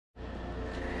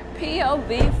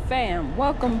POV fam,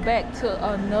 welcome back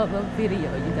to another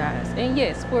video, you guys. And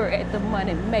yes, we're at the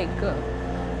money maker.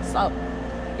 So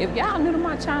if y'all new to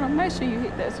my channel, make sure you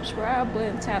hit that subscribe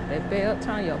button, tap that bell,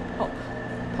 turn your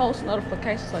post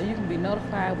notifications so you can be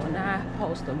notified when I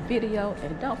post a video.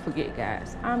 And don't forget,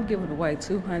 guys, I'm giving away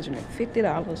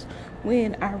 $250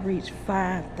 when I reach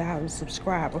 5,000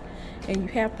 subscribers, and you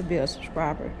have to be a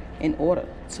subscriber in order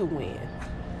to win.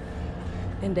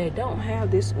 And they don't have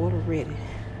this order ready,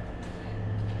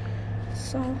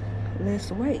 so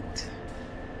let's wait.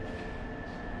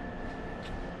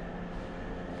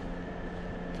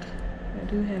 I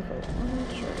do have a order.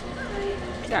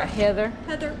 Got Heather.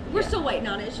 We're still waiting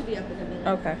on it. It should be up in a minute.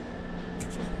 Okay.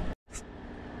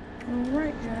 All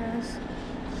right, guys.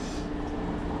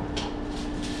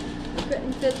 We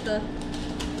couldn't fit the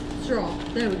straw.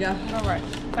 There we go. All right.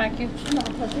 Thank you. No,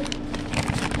 puppy.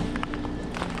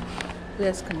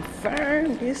 Let's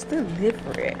confirm this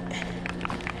delivery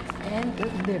and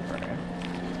deliver.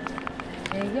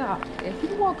 And y'all, if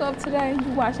you woke up today and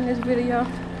you watching this video,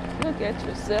 look at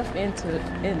yourself in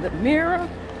the mirror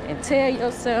and tell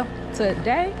yourself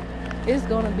today is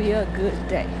gonna be a good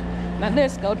day. Now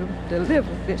let's go to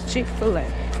deliver this Chick-fil-A.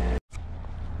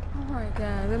 All right,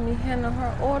 guys, let me handle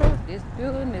her order. This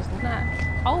building is not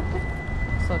open,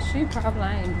 so she probably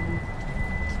ain't.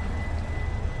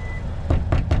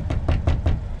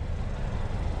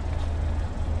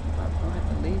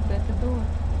 At the door.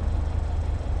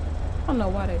 I don't know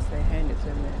why they say hand it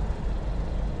to me.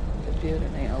 The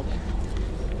building ain't open.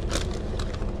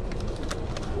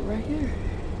 Right here.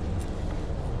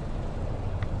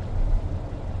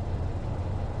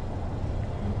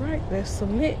 All right, let's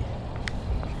submit.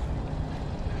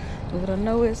 Let her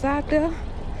know it's out there.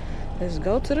 Let's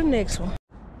go to the next one.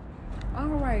 All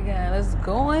right, guys, let's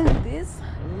go in this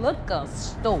liquor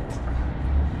store.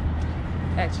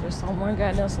 Actually, someone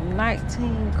got them some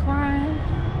nighttime crime.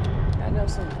 Got them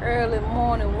some early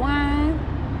morning wine.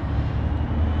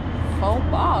 4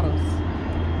 bottles.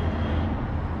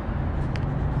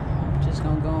 I'm just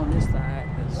gonna go on this side,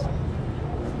 cause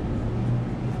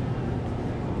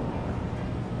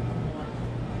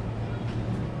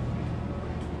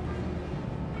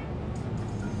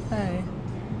hey,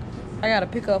 I got to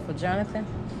pick up for Jonathan.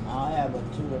 I have 2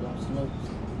 of them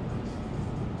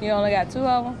Snoops. You only got 2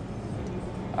 of them?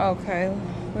 Okay,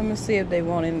 let me see if they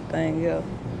want anything else.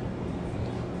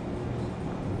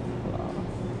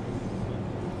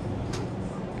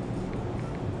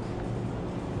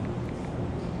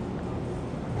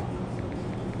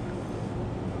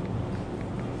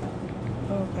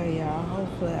 Okay, y'all,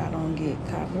 hopefully I don't get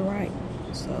copyright,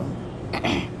 so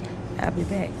I'll be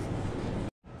back.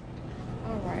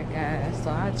 Alright, guys, so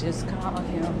I just called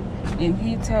him and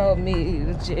he told me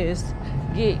to just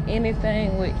get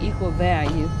anything with equal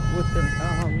value with the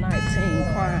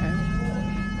 19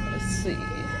 crime. Let's see.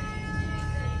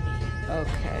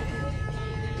 Okay.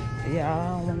 Y'all,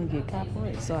 I don't want to get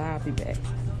copyright, so I'll be back.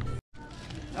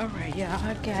 Alright, y'all,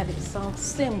 I got it so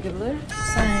similar.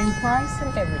 Same price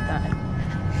and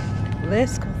everything.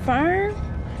 Let's confirm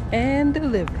and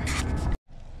deliver.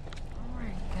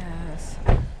 Alright, guys.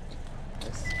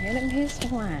 Let's hand him his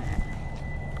wine.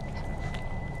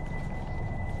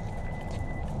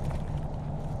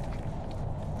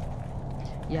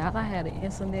 Y'all, I had an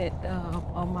incident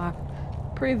on my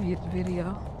previous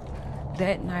video.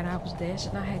 That night I was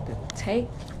dashing. I had to take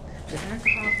the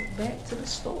alcohol back to the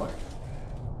store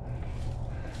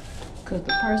because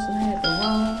the person had the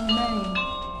wrong name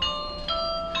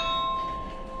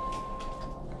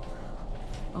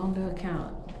on the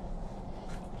account.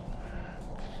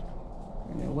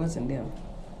 And it wasn't them.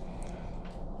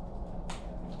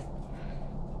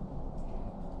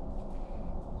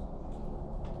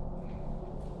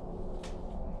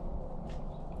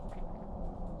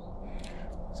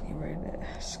 Get ready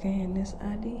to scan this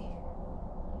ID.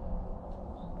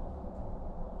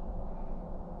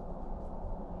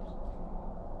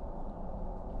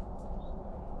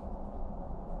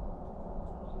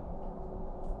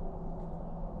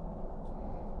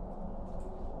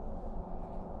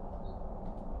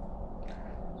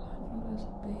 I know that's a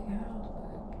big house,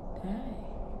 but dang.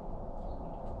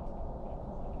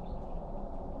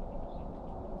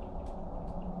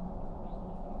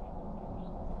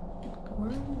 Where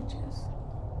are we just?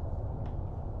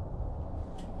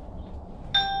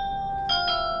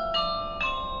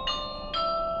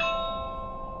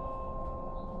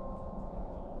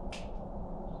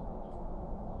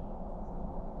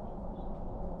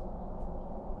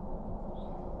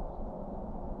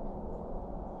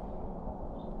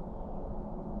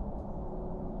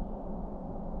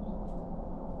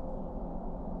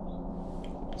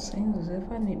 Seems as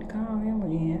if I need to call him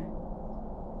again.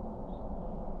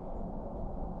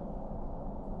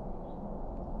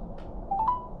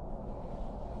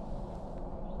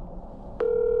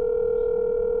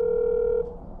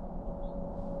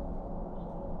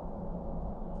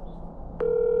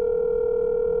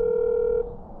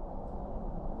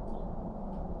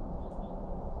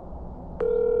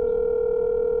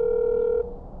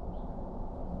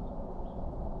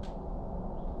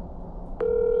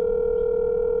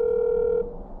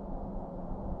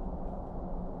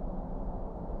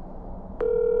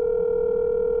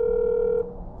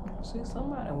 See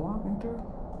somebody walking through.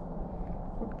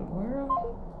 What the world?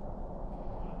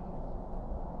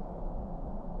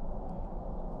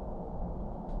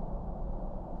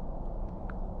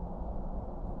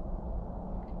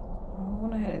 I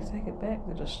wonder how to take it back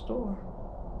to the store.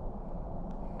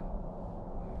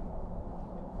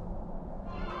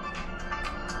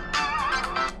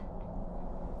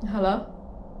 Hello?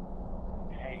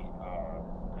 Hey,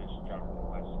 this is Jonathan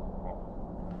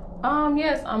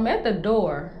Yes, I'm at the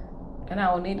door, and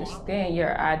I will need to scan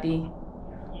your ID.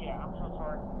 Yeah, I'm so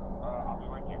sorry. I'll be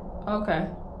right there. Okay.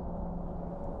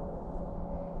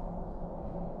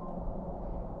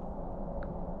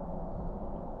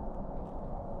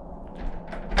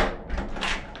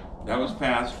 That was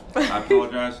fast. I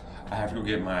apologize. I have to go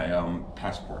get my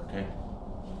passport, okay?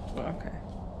 Okay.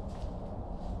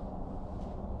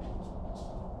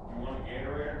 You want a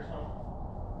Gatorade or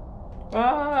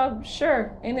something?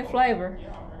 Sure. Any flavor.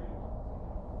 Yeah, I'm ready.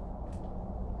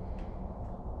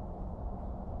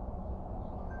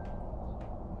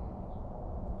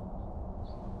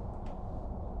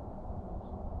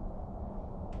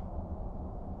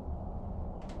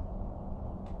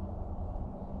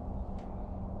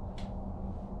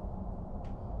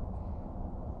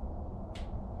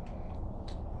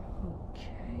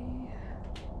 Okay.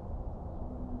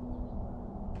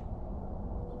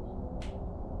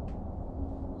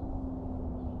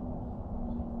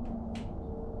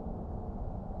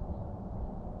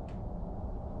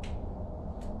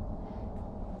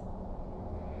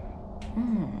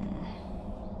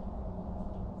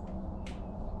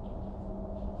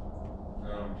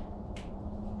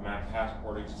 My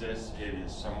passport exists. It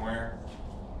is somewhere,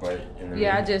 but in the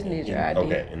Yeah, I just need your ID.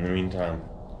 Okay. In the meantime,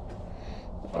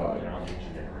 I'll get your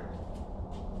Gatorade.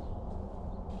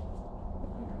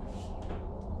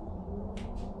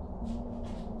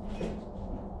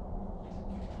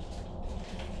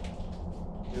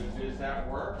 Does that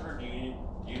work, or do you need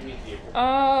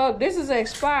the? This is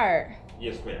expired,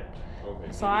 Yes, ma'am.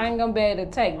 Okay. so I ain't gonna be able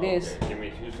to take this. Okay, give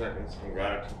me 2 seconds. I'm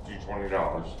glad I took you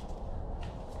 $20.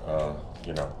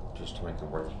 Just to make it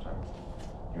worth the time.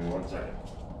 Give me 1 second.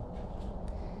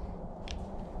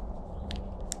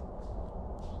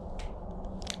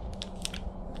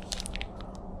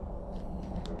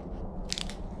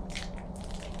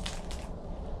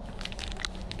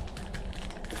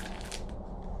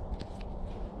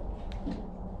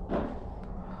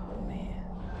 Oh man,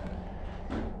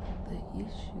 the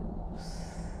issues.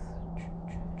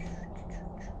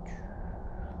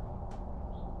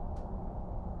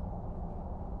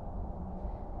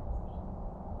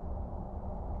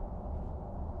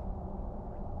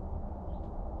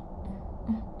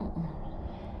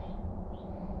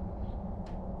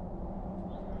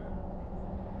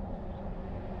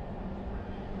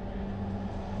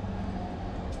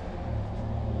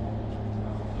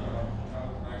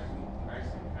 Nice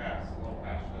and fast. A little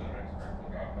faster than I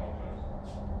expected. I apologize.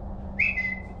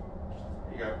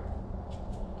 Here you go.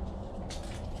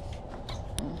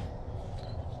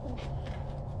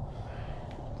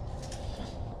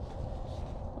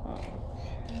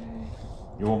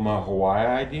 You want my Hawaii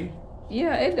ID?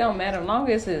 Yeah, it don't matter as long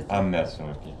as it's. I'm messing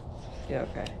with you. Yeah,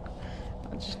 okay.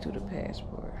 I'll just do the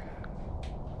passport.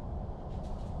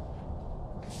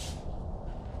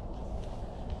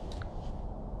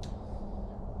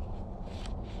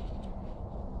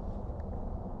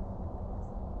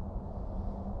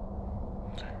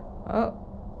 Oh,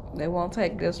 they won't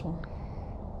take this one.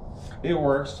 It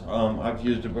works. I've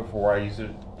used it before. I use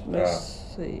it.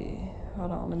 Let's see.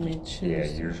 Hold on, let me choose. Yeah,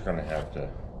 you're just gonna have to.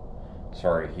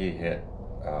 Sorry, he hit.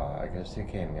 I guess he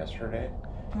came yesterday.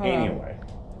 Hold on. Anyway,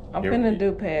 I'm it- finna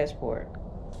do passport.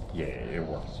 Yeah, it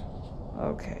works.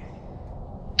 Okay.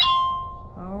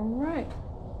 All right.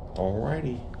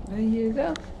 Alrighty. There you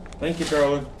go. Thank you,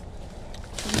 darling.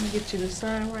 Let me get you to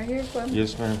sign right here for me.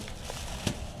 Yes, ma'am.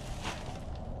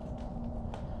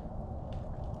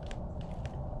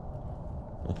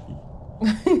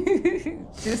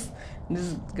 just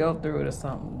go through it or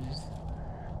something. Just.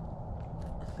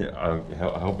 Yeah,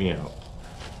 help me out.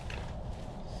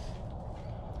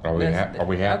 Are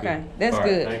we happy? Okay, that's All right,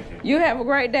 good. thank you. You have a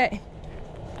great day.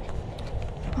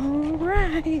 All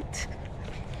right.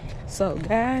 So,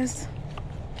 guys,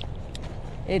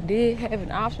 it did have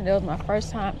an option. That was my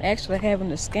first time actually having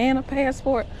to scan a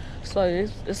passport. So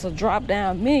it's a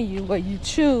drop-down menu where you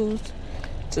choose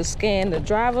to scan the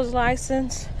driver's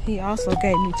license. He also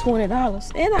gave me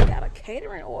 $20, and I got a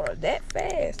catering order that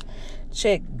fast.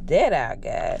 Check that out,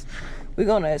 guys. We're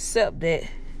gonna accept that.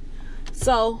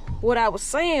 So what I was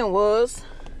saying was,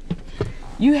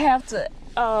 you have to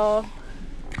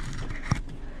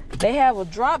they have a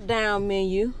drop-down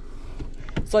menu,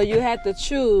 so you have to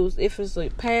choose if it's a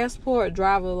passport,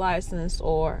 driver license,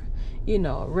 or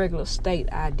a regular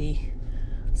state ID.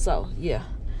 So yeah,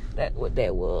 that's what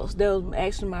that was. That was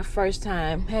actually my first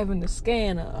time having to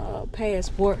scan a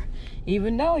passport,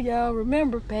 even though y'all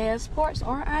remember passports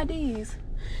are IDs.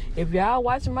 If y'all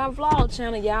watching my vlog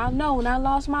channel, y'all know when I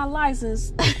lost my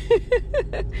license,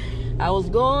 I was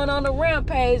going on a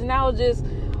rampage, and I was just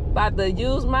about to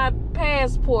use my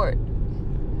passport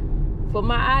for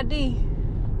my ID,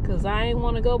 because I ain't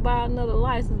want to go buy another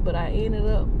license, but I ended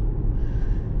up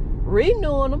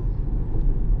renewing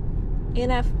them,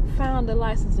 and I found the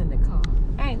license in the car.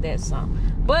 Ain't that something?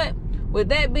 But with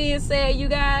that being said, you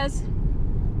guys,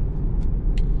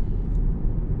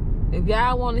 if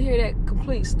y'all want to hear that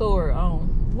complete story on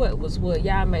what was what,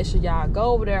 y'all make sure y'all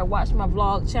go over there and watch my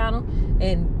vlog channel,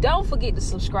 and don't forget to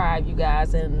subscribe, you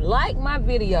guys, and like my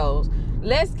videos.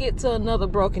 Let's get to another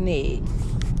broken egg.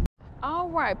 All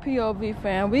right, POV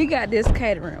fam, we got this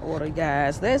catering order,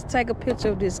 guys. Let's take a picture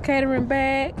of this catering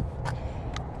bag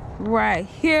right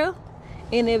here.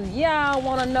 And if y'all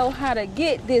want to know how to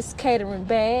get this catering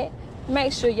bag,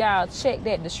 make sure y'all check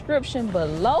that description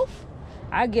below.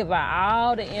 I give out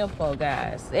all the info,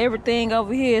 guys. Everything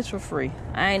over here is for free.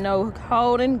 I ain't no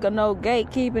holding, no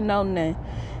gatekeeping, no nothing.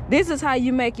 This is how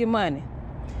you make your money.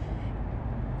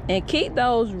 And keep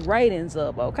those ratings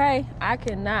up, okay? I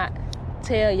cannot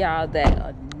tell y'all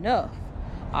that enough.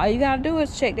 All you gotta do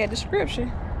is check that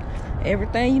description.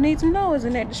 Everything you need to know is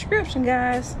in that description,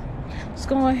 guys. Let's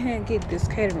go ahead and get this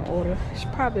catering order. It's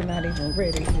probably not even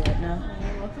ready right now.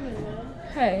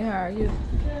 Hey, how are you? You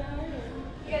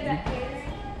got that catering?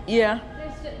 Yeah.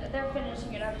 They're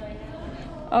finishing it up right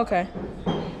now. Okay.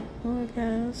 Alright,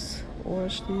 guys. Order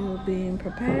still being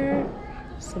prepared.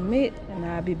 Submit, and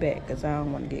I'll be back because I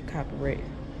don't want to get copyrighted.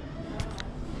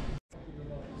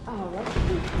 Alright,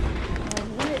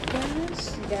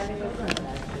 guys. You got it.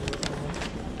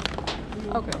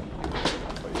 Okay.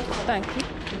 Thank you.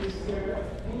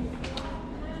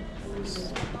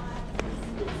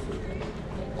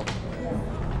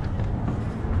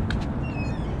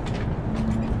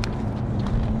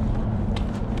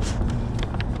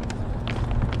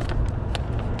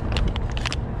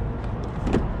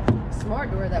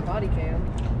 Smart to wear that body cam.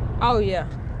 Oh yeah.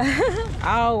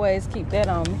 I always keep that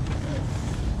on me.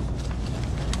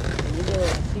 You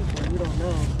know people you don't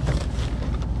know.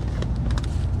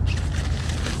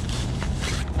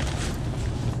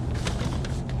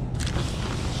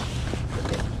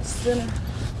 Center.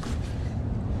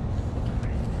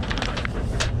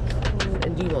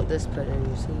 And do you want this put in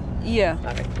your seat? Yeah.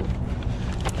 Okay, cool.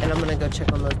 And I'm gonna go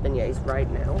check on those beignets right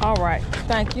now. All right.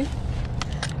 Thank you.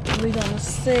 We're gonna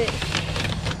set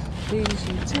these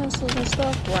utensils and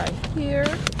stuff right here.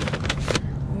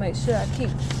 Make sure I keep.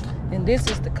 And this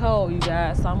is the code, you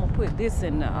guys. So I'm gonna put this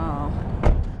in the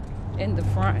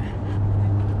front.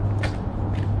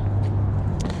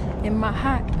 In my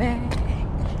hot bag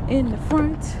in the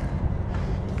front.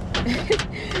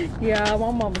 Yeah,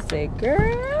 my mama said,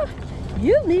 girl,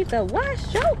 you need to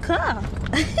wash your car.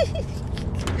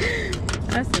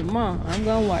 I said, Mom, I'm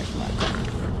gonna wash my car.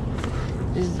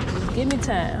 Just give me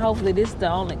time. Hopefully this is the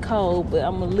only code, but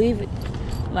I'm gonna leave it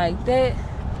like that.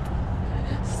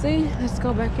 See, let's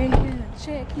go back in here and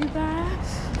check, you guys.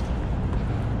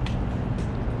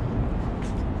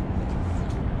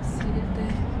 See if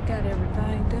they got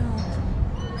everything done.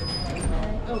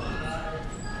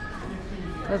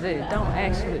 Because it don't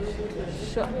actually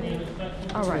show.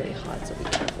 All right. Really hot, so be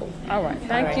careful. All right.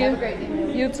 Thank you. Have a great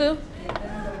day. You too. All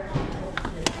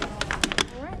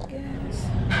right, guys.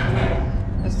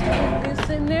 Let's put this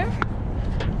in there,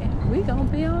 and we gonna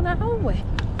be on our way.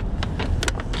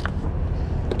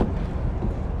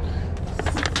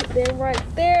 Put that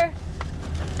right there.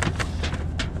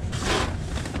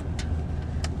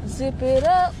 Zip it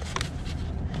up.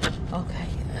 Okay,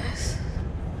 guys.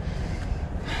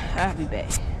 I'll be back.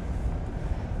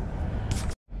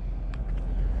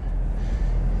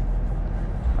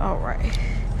 All right.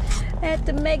 I had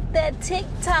to make that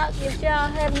TikTok. If y'all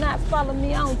have not followed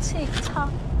me on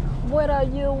TikTok, What are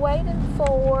you waiting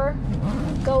for?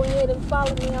 Go ahead and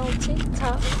follow me on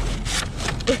TikTok.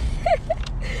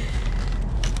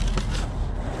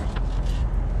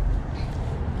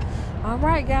 All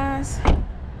right, guys.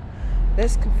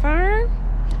 Let's confirm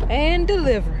and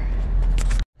deliver.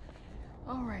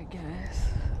 All right, guys.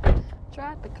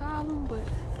 Tried to call him, but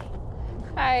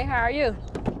hey, how are you?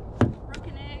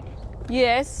 Broken egg.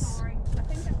 Yes. Sorry. I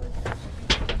think that was.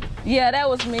 Yeah, that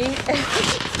was me. I was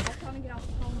trying to get off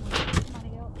the phone with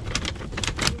somebody else.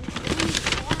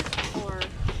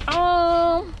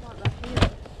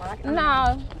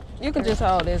 No, you can just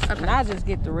hold this, and I'll just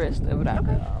get the rest of it out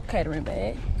the catering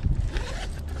bag.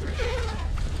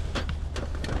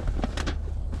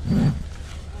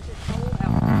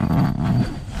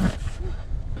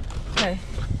 Okay.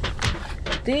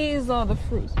 These are the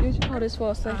fruits. You should hold this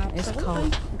for a second. It's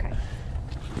cold. Okay.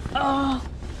 Oh.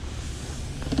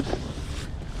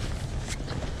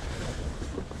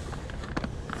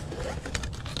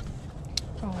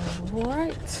 All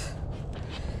right.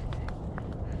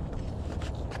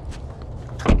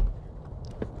 All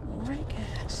right,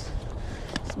 guys.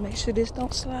 Let's make sure this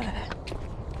don't slide.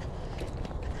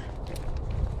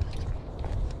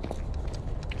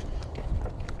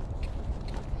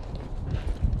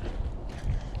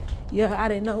 Yeah, I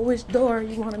didn't know which door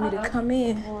you wanted me to come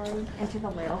in. And to the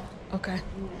left. Okay.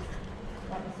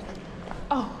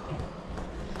 Oh.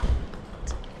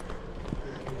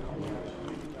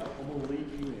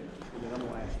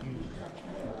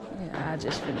 Yeah, I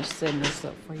just finished setting this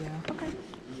up for y'all. Okay.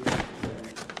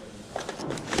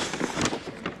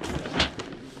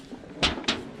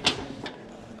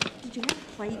 Did you have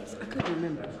plates? I couldn't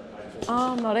remember.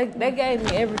 No, they gave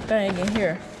me everything in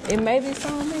here. It may be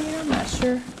some in here, I'm not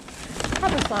sure.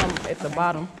 Probably some at the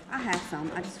bottom. I had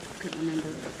some. I just couldn't remember.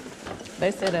 They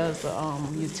said that was the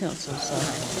utensil, so.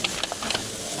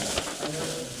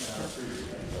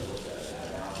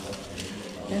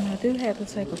 And I do have to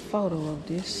take a photo of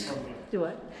this. Do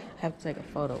what? I have to take a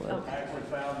photo of it. I actually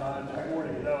found mine this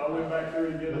morning. No, I went back through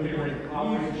and did it.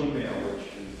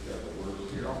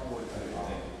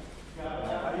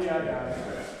 Yeah, I got it.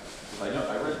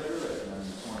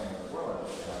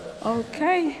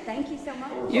 Okay. Thank you so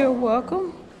much. You're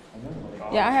welcome.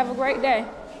 Yeah, have a great day.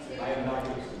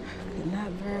 Did not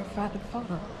verify the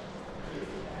photo.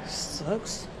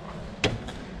 Sucks.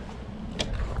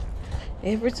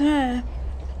 Every time.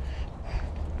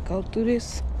 Go through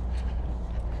this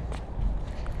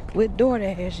with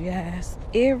DoorDash, guys.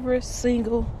 Every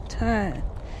single time.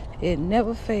 It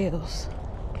never fails.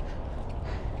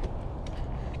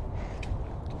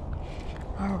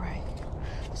 All right.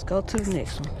 Let's go to the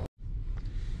next one.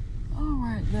 All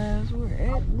right, guys. We're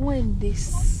at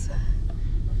Wendy's.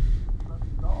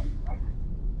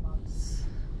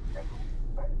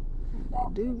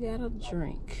 They do got a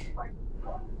drink.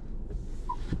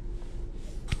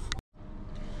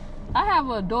 I have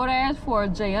a DoorDash for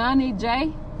Gianni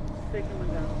J. Alright,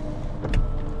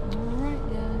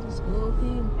 guys, let's go ahead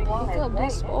and pick up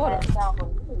this order.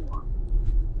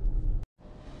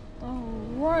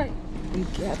 Alright, we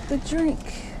got the drink.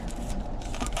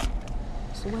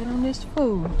 Let's wait on this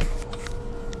food.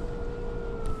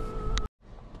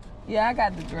 Yeah, I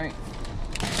got the drink.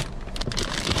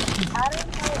 I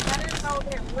didn't know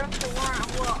that restaurant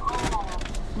was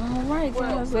All right,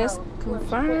 guys, let's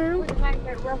confirm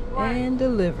and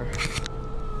deliver.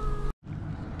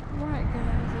 All right,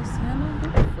 guys, let's handle the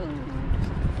food.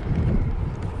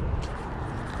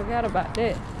 Forgot about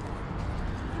that.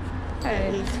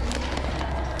 Hey.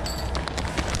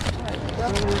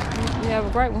 You have a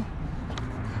great one.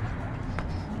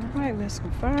 All right, let's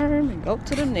confirm and go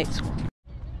to the next one.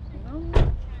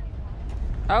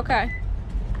 Okay.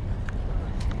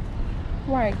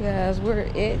 All right, guys, we're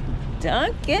at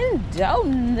Dunkin'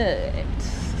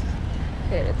 Donuts.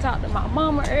 Had to talk to my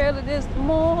mama early this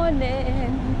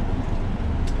morning.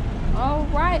 All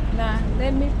right, now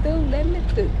let me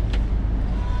through.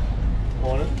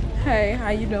 Morning. Hey, how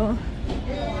you doing?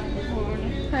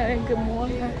 Hey, good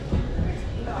morning.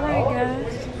 All right,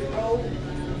 guys.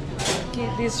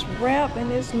 Get this wrap and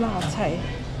this latte.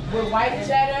 With white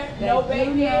cheddar, no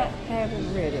bacon. Do not have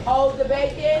it ready. Hold the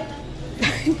bacon.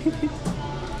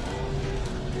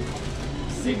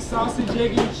 6 sausage,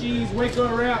 egg, and cheese, Waco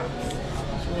wrap.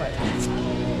 All right.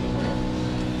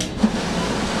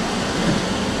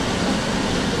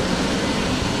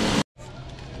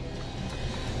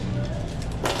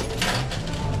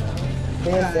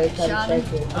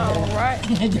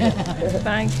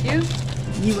 Thank you.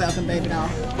 You welcome, baby doll.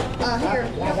 Here.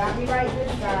 I got me right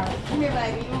this time. Come here,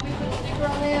 baby. You want me to put a sticker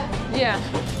on that? Yeah.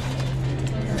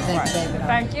 Thank you, baby doll.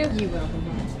 Thank you. You welcome.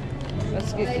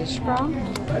 Let's get this straw.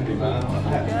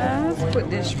 Guys, put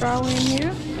this straw in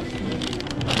here.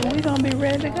 And we're gonna be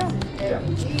ready to go.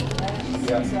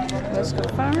 Let's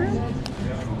confirm.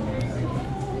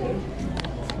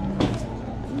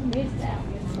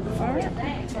 Confirm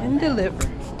and deliver.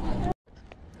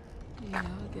 Yeah,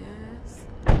 guys.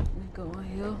 Let me go in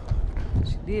here.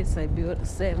 She did say build at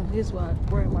 7. This is why I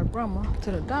bring my grandma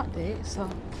to the doctor at. So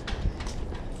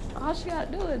all she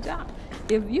gotta do is job.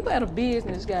 If you got a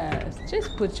business, guys,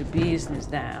 just put your business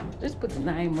down. Just put the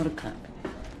name of the company.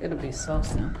 It'll be so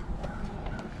simple.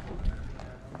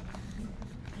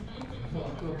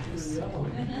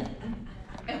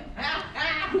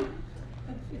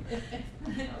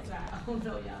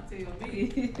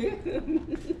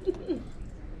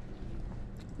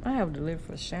 I have delivered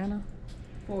for Shanna.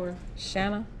 For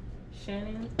Shanna.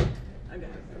 Shannon. I got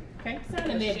it. Okay,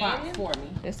 sign in that box for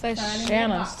me. It says Sign in that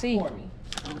Shanna box C. for me.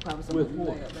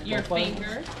 Your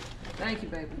finger. Thank you,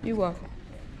 baby. You're welcome.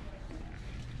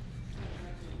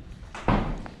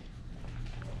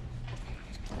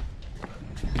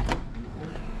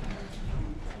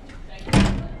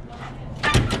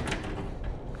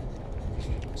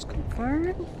 Let's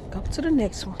confirm. Go to the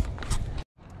next one.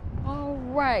 All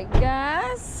right,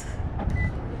 guys.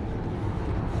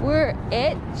 We're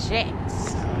at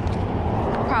Jack's.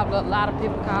 Probably a lot of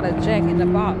people call it Jack in the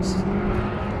Box.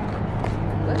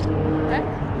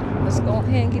 Let's go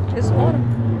ahead and get this order.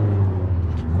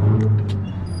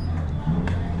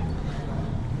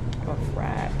 A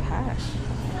fried pie.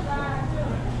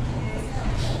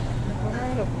 Never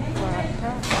heard of fried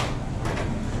pie.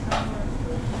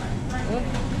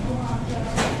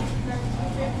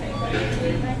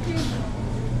 Thank you.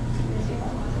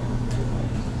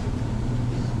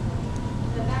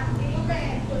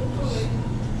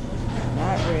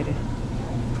 Not ready.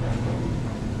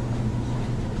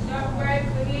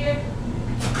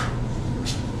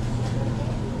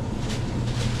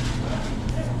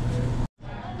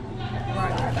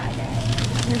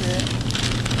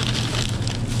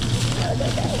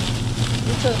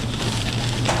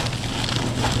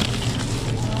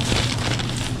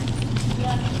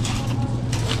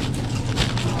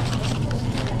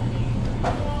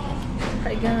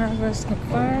 Hey guys, let's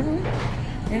confirm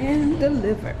and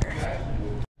deliver.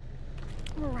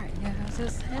 Alright guys,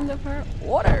 let's hand up her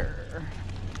order.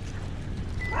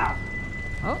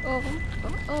 Uh-oh,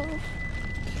 uh-oh.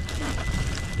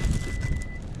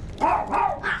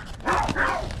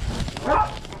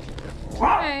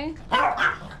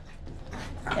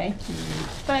 Okay. Thank you.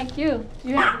 Thank you.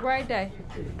 You have a great day.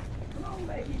 Come on,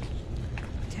 baby.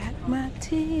 Got my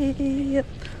tip.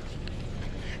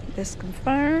 Let's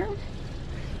confirm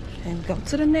and go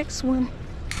to the next one.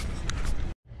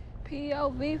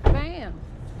 POV fam.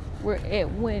 We're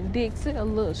at Winn-Dixie, a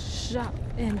little shop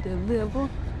and deliver.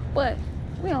 But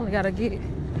we only gotta get,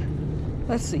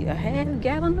 let's see, a half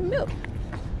gallon of milk.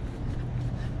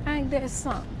 Ain't that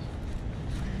something?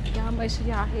 Y'all make sure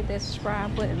y'all hit that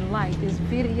subscribe button, like this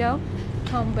video,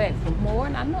 come back for more.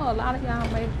 And I know a lot of y'all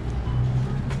may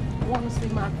want to see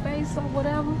my face or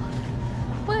whatever,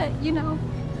 but you know,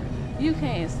 you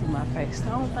can't see my face.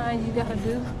 The only thing you gotta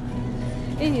do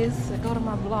is go to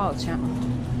my blog channel.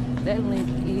 That link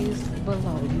is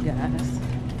below, you guys.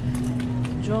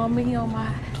 Join me on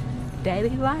my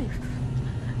daily life.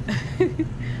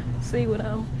 See what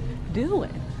I'm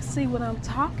doing. See what I'm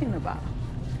talking about.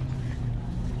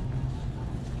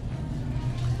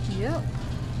 Yep.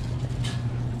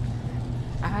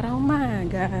 I don't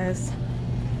mind, guys.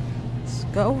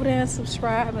 Just go over there and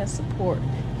subscribe and support.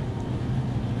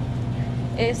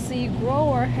 SC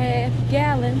Grower half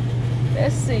gallon.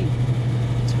 Let's see.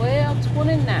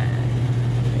 $12.29.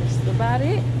 That's about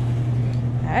it.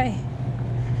 Hey.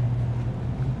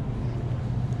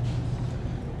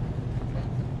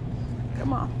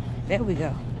 Come on. There we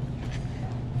go.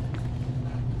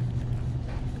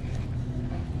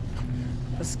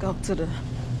 Let's go to the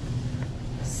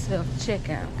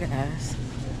self-checkout, guys.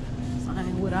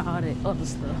 Same with all that other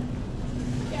stuff.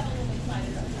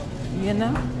 You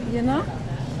know?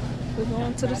 We're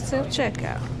going to the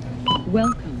self-checkout.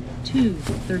 Welcome to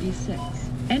 36.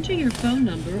 Enter your phone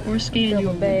number or scan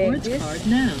your rewards card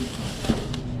now.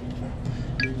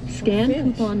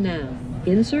 Scan coupon now.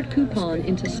 Insert coupon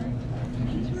into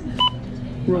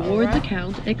rewards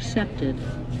account accepted.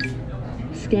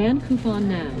 Scan coupon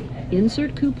now.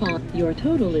 Insert coupon. Your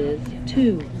total is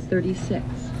 $2.36.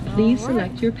 Please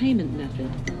select your payment method.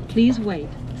 Please wait.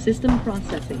 System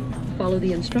processing. Follow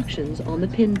the instructions on the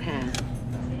pin pad.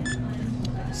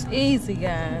 It's easy,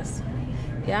 guys.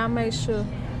 Y'all make sure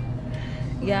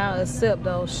y'all accept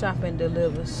those shopping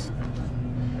delivers.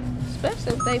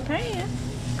 Especially if they paying.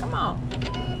 Come on.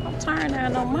 Don't turn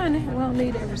down no money. We don't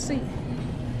need that receipt.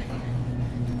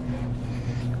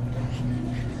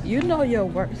 You know your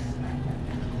worth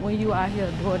when you out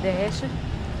here DoorDashing.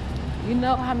 You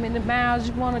know how many miles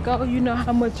you want to go. You know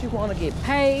how much you want to get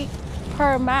paid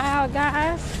per mile,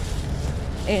 guys.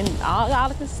 And all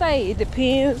I can say, it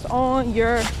depends on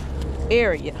your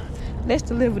area. Let's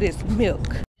deliver this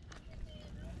milk.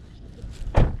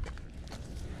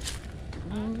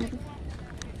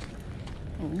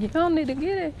 You don't need to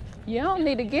get it. You don't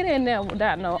need to get in there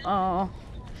without no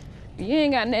you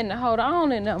ain't got nothing to hold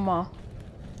on in no more.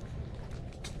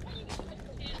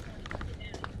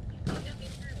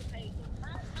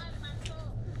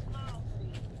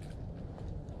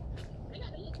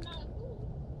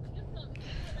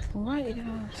 All right,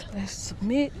 guys, let's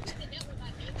submit,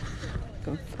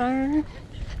 confirm,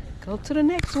 go to the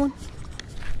next one.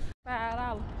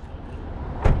 $5.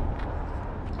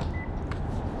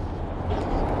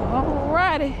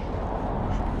 Alrighty,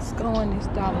 let's go in this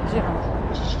Dollar General.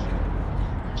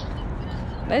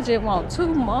 They just want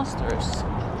 2 monsters.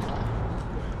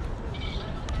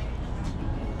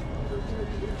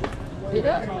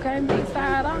 Yep, can't be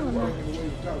 $5 now.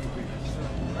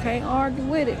 Can't argue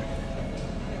with it.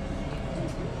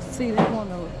 See, they want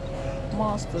a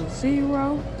Monster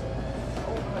Zero.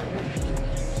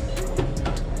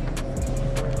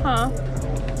 Huh?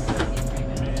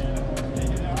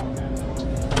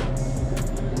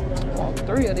 Want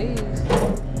 3 of these.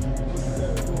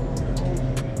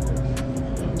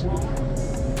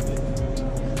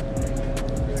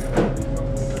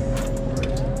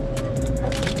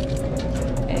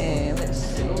 And let's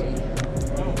see.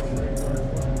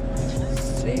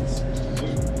 6.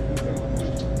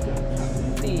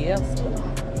 Fiesta.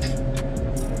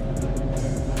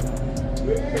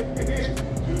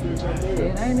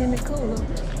 It ain't in the cooler.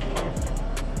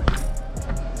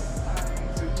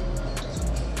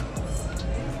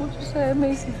 What you said,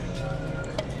 Macy?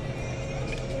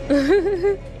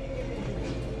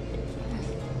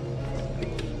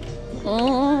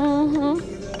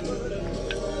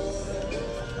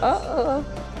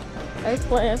 They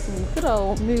playing some good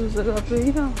old music up here,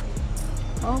 you know.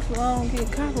 Hopefully I don't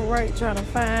get copyright trying to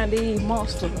find these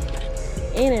Monster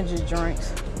energy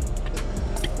drinks.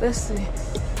 Let's see.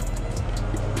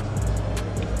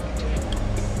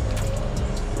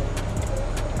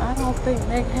 I don't think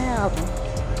they have them.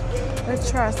 Let's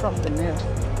try something else.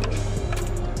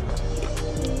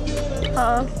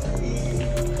 Huh?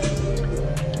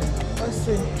 Let's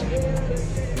see.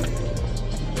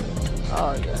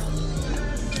 Oh yeah.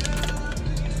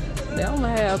 They only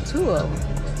have 2 of them.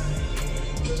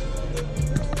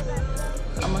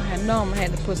 I'm gonna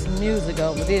have to put some music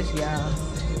over this, y'all.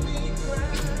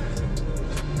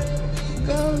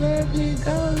 Go, let me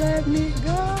go, let me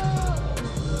go.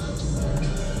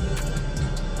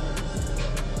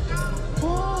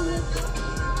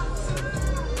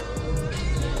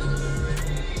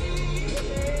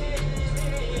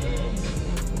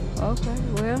 Okay,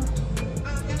 well.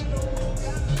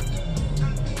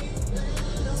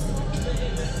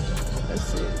 Let's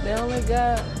see. They only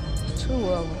got 2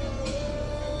 of them.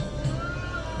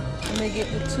 Let me get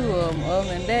the 2 of them. Other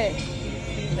than that,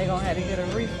 they're gonna have to get a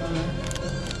refund.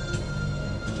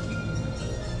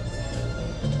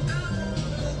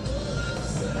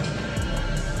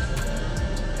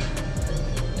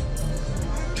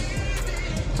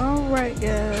 All right,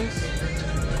 guys.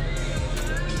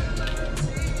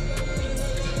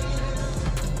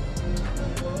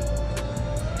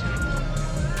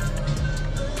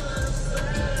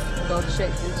 Go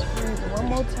check this freezer one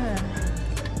more time.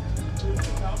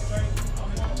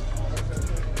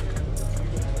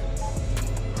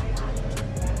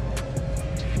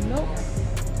 Nope.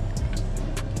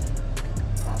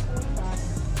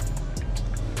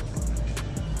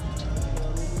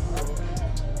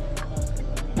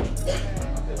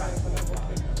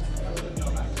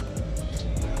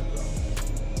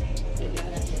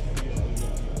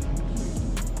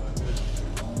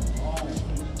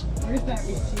 Where's that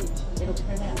receipt? It'll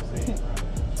print out.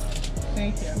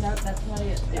 Thank you. No, that's not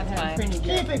it. I haven't printed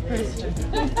yet. Keep it, Kristen.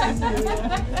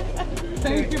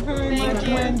 Thank you very much,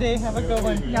 Wendy. Have a good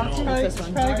one. Y'all too.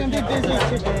 Probably going to be busy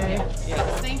today.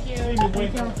 Yes, thank you.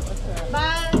 Thank you.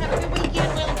 Bye. Have a good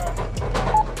weekend, Will.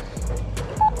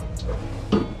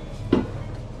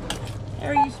 How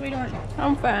are you, sweetheart?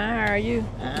 I'm fine. How are you?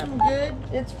 I'm good.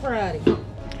 It's Friday.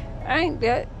 Ain't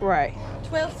that right?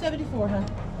 $12.74, huh?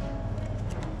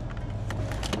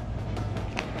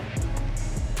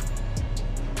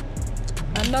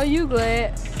 I know you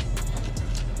glad.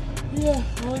 Yeah,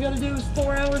 all I gotta do is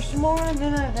 4 hours tomorrow, and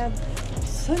then I have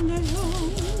Sunday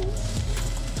home.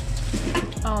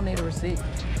 I don't need a receipt.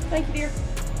 Thank you, dear.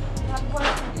 Have a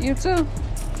blessed. You too.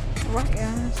 All right,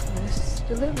 guys. Let's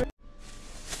deliver.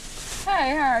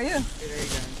 Hey, how are you? There you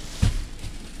go.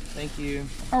 Thank you.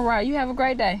 All right, you have a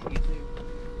great day. You too.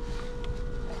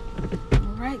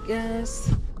 All right,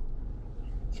 guys.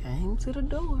 Came to the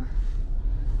door.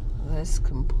 Let's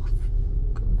confirm.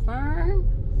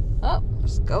 Oh,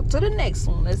 let's go to the next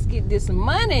one. Let's get this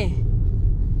money.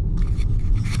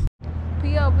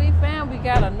 POV fam, we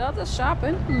got another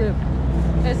shopping delivery.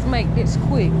 Let's make this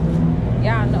quick.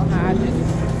 Y'all know how I do.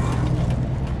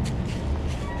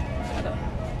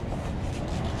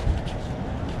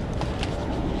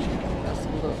 That's a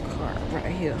little cart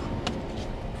right here.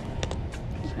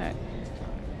 Okay.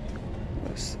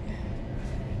 Let's see.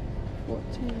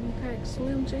 14 pack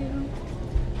Slim Jim.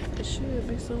 It should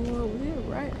be somewhere over here,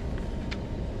 right?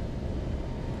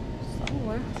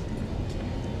 Somewhere.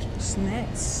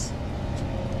 Snacks.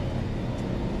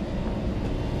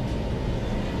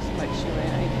 Let's make sure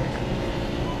it ain't there.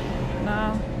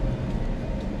 Now,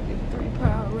 get 3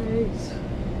 Powerades.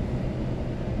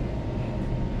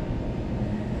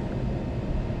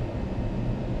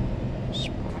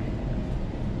 Sprite.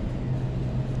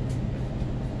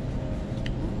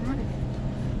 Alright.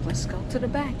 Let's go to the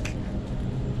back.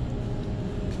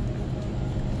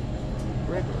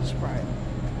 Regular Sprite.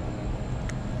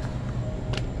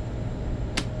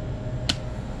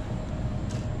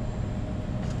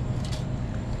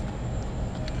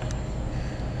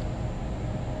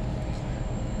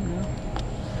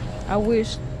 I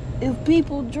wish if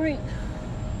people drink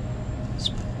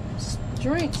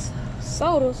drinks,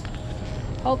 sodas,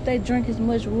 hope they drink as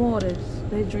much water as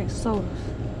they drink sodas.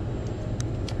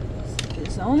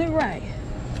 It's only right.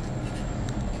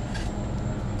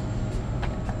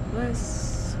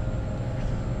 Let's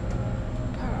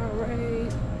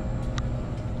Powerade.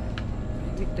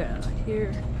 Maybe down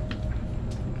here.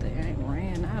 They ain't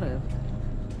ran out of.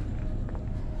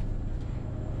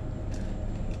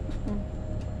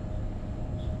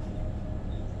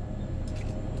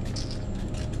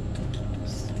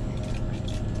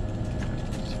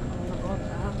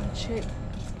 Check.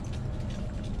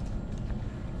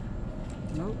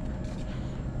 Nope.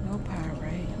 No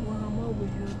Powerade. While I'm over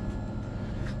here,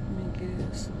 let me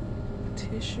get some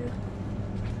tissue.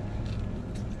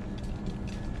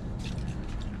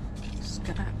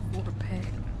 Scott 4-pack.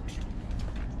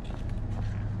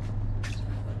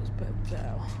 Let's pep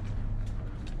towel.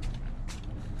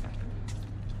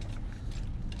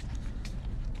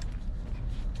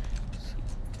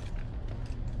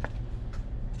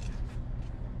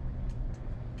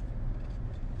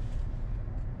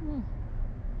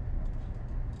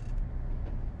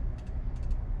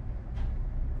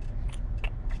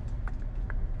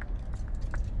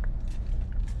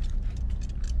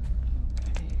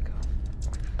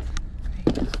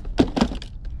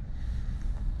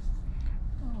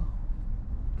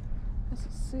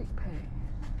 Sick pay.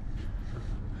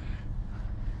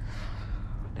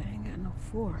 They ain't got no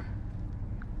 4.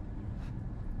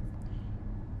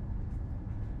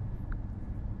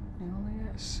 They only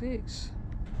got 6.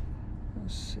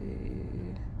 Let's see.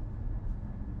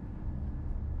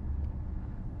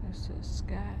 It says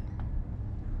Scott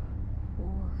 4.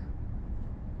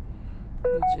 We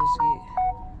just get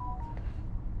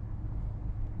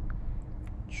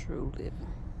True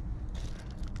Living.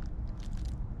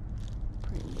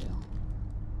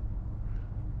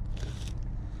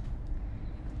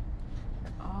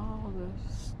 All the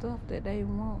stuff that they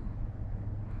want.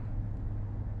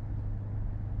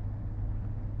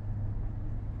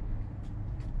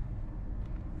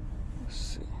 Let's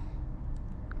see.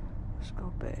 Let's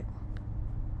go back.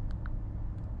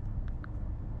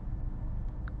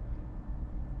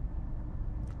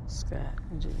 Scott,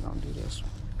 I'm just gonna do this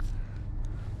one.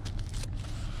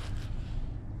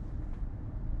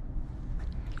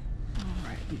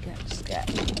 We got Scott.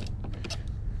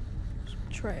 Some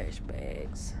trash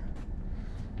bags.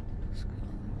 Let's go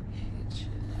in the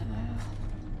kitchen now.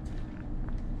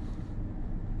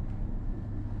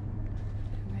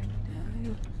 Maybe down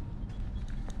here.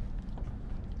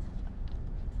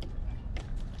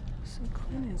 Some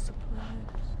cleaning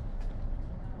supplies.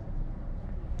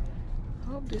 I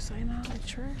hope this ain't all the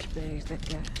trash bags that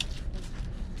got.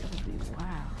 That would be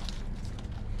wild.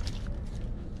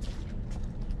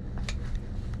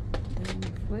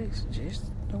 Flex, just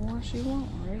the one she want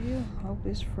right here. Hope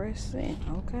it's fresh scent.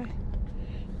 Okay.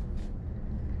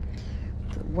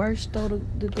 The worst store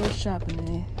to go shopping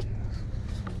in.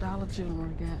 Dollar General,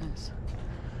 guys.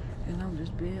 And I'm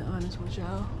just being honest with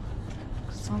y'all.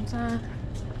 Sometimes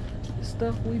the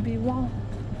stuff we be wanting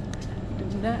do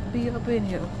not be up in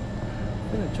here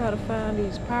gonna try to find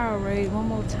these Powerade one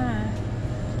more time,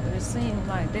 but it seems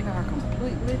like they are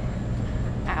completely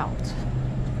out.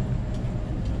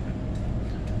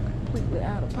 Completely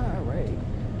out of Powerade.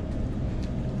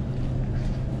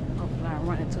 Hopefully I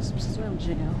run into some Slim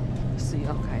Jim. Let's see,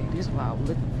 okay, this is what I was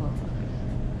looking for.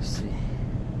 Let's see.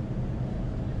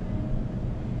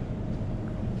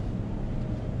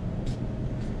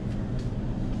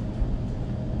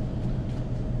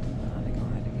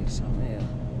 Something else.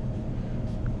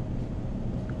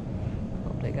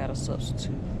 Hope they got a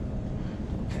substitute.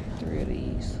 Okay, 3 of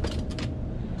these.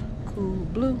 Cool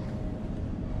Blue.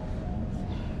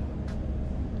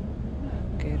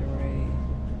 Gatorade.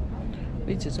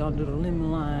 We just gonna do the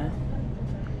lemon line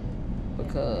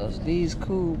because these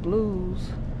Cool Blues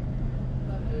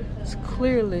is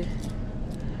clearly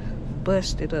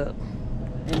busted up,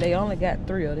 and they only got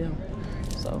 3 of them.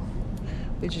 So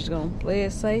we just gonna play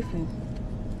it safe and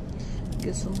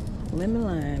get some lemon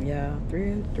lime, y'all.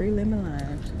 Three lemon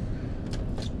limes.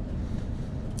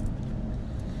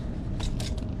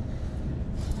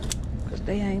 Cause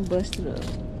they ain't busted up.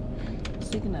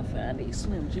 See, can I find these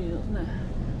Slim Jims now?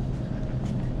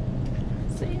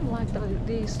 Seems like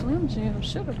these Slim Jims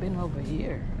should have been over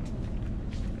here,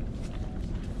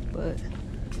 but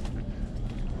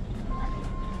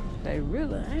they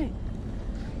really ain't.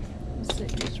 Let's see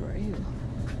this right here.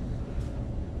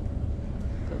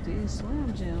 These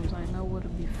Slim Jims ain't nowhere to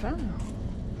be found.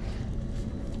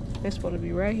 They're supposed to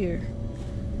be right here.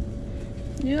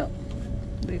 Yep,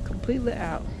 they're completely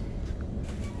out.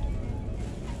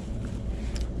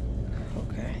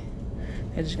 Okay,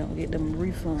 they're just gonna get them a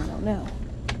refund on now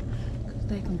because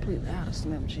they completely out of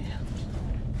Slim Jims.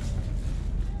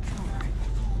 All right.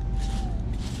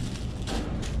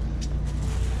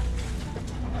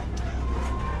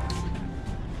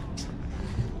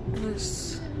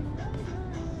 Let's.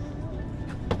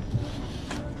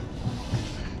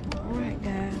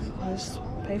 Let's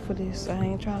pay for this. I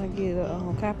ain't trying to get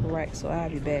a copyright, so I'll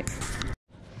be back.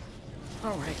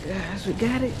 All right, guys, we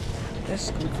got it.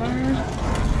 Let's confirm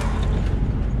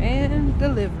and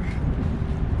deliver.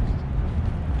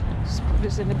 Let's put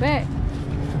this in the back.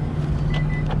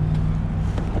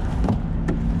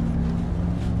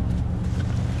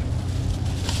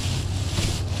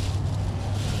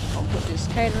 I'll put this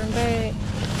catering bag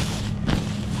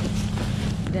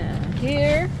down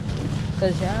here.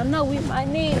 Cause y'all know we might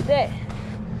need that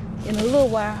in a little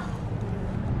while.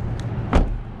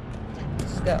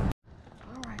 Let's go.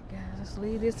 All right, guys, let's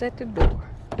leave this at the door.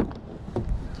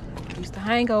 Used to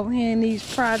hang over here in these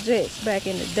projects back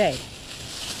in the day,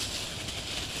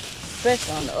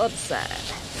 especially on the other side.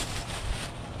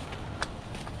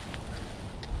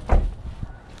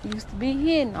 Used to be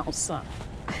hitting on something.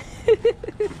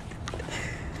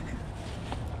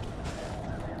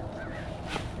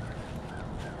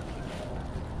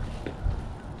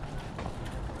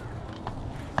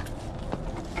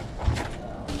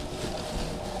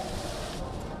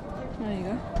 There you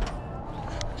go.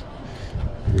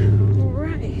 All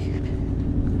right.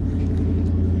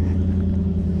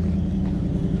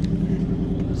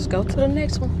 Let's go to the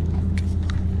next one.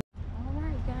 All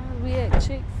right, guys, we at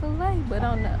Chick-fil-A, but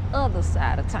on the other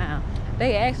side of town.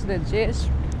 They actually just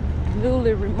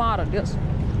newly remodeled this one.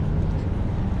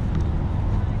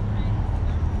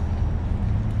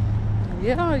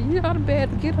 Yeah, you ought to be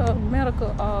able to get a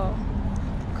medical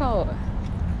card.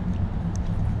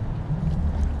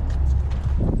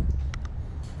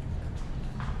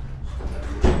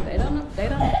 They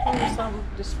don't approve some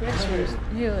dispensaries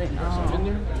here in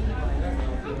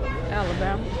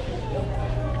Alabama.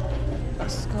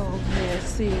 Let's go over here and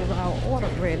see if our order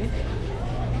ready.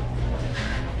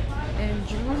 And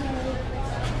drive.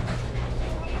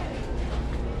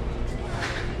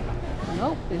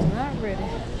 Nope, it's not ready.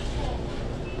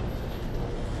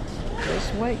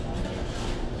 Let's wait.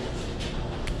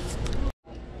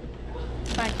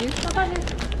 Thank you. Bye-bye.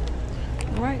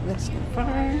 All right, let's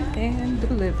confirm and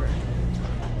deliver.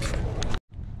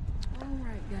 All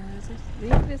right, guys, let's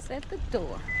leave this at the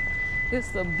door. This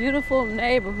is a beautiful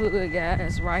neighborhood,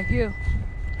 guys, right here.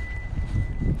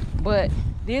 But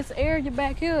this area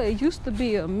back here, it used to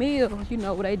be a mill, you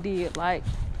know, where they did like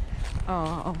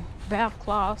bath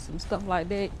cloths and stuff like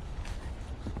that.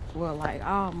 Well, like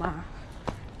all my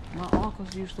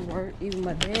uncles used to work, even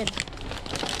my dad.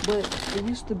 But it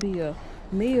used to be a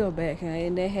meal back here,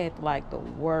 and they had like the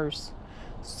worst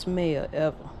smell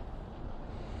ever.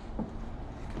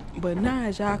 But now,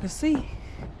 as y'all can see,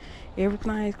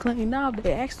 everything's cleaned up.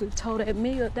 They actually tore that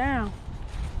meal down,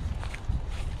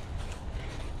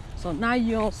 so now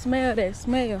you don't smell that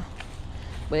smell.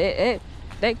 But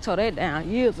they tore that down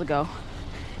years ago,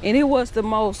 and it was the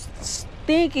most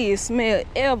stinkiest smell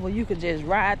ever. You could just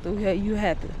ride through here. You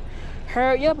had to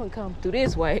hurry up and come through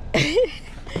this way.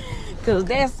 Because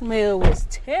that smell was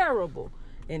terrible.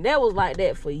 And that was like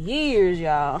that for years,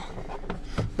 y'all.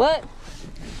 But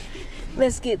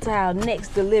let's get to our next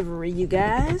delivery, you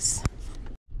guys.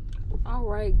 All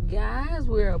right, guys,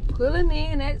 we're pulling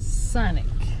in at Sonic.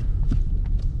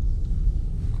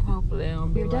 Hopefully, I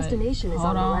don't be Your like, destination is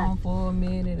hold on the on left. for a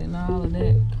minute and all of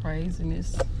that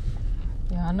craziness.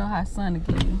 Yeah, I know how Sonic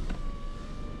is.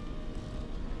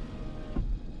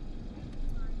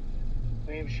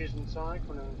 If she's in Sonic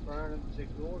when I'm trying to take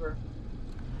the order.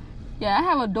 Yeah, I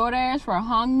have a DoorDash for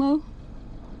Hongmu.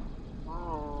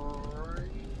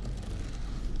 Alright.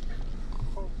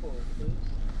 Call for it, please.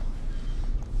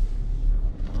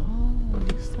 Oh,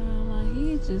 it sound like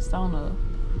he's just on a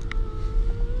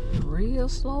real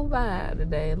slow vibe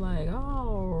today. Like,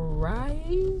 all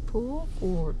right, pull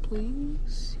forward,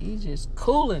 please. He's just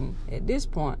cooling at this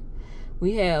point.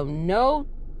 We have no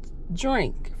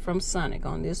drink from Sonic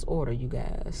on this order, you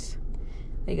guys.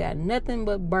 They got nothing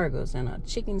but burgers and a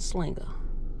chicken slinger.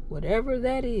 Whatever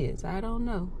that is, I don't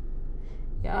know.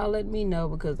 Y'all let me know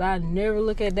because I never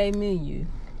look at their menu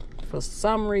for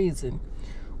some reason.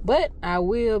 But I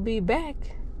will be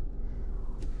back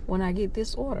when I get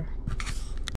this order.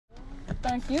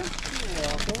 Thank you. You're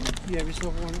welcome. You have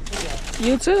yourself a wonderful day.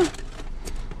 You too.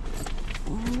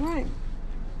 All right.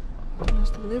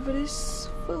 Let's deliver this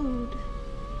food.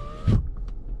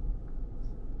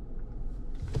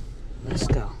 Let's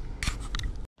go.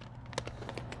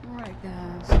 All right,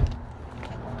 guys.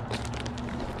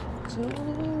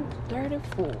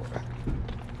 2:34.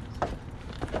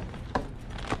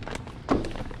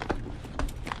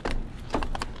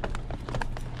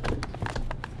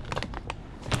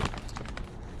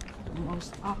 The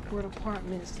most awkward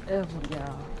apartments ever,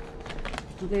 y'all.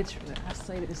 Literally, I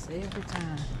say this every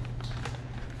time.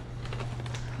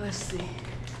 Let's see.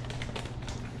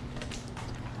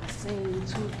 I seen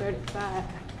 235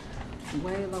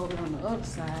 way lower on the other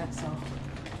side, so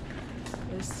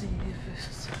let's see if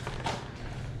it's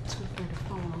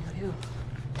 234 over here.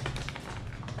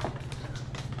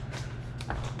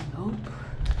 Nope.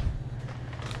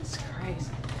 It's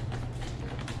crazy.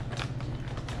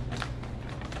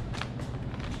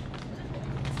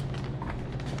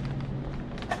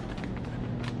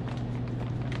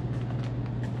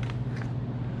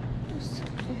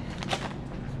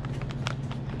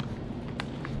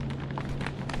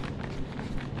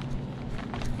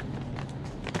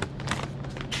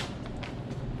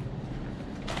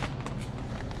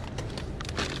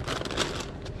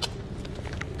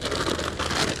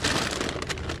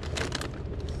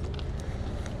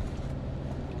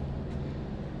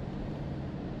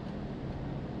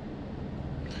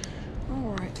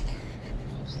 All right.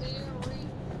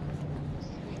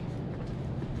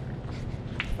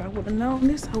 If I would have known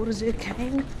this, I would have just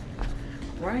came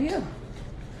right here.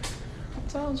 I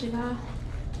told you how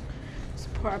this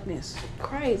apartment's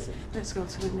crazy. Let's go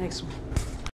to the next one.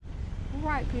 All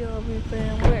right, POV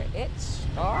fam, we're at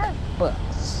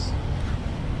Starbucks.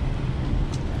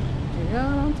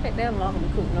 Y'all don't take that long to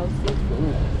cook no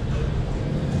seafood.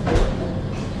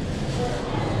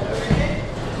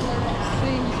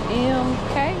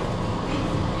 CMK.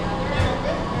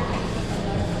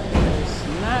 It's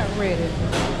not ready.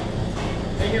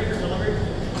 Are you here for delivery?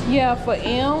 Yeah, for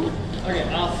M. Okay,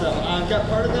 awesome. I've got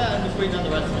part of that. I'm just waiting on the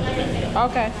rest of it.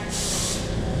 Okay.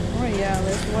 All right, y'all,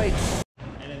 let's wait.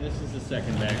 And then this is the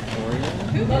second bag for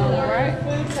you. All right.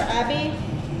 Food for Abby.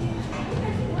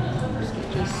 Let's get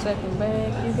this second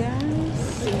bag, you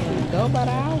guys. And go about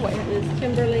our way. It's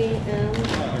Kimberly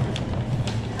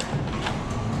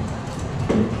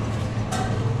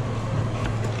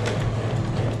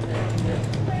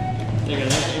Okay,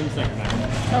 that's in the second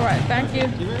bag. All right, thank you.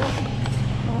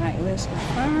 All right, let's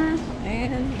confirm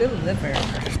and deliver.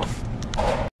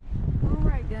 All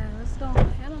right, guys, let's go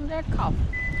hand them their coffee.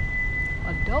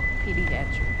 Adult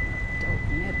pediatric, adult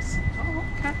medicine. Oh,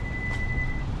 okay.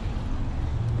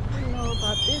 I don't know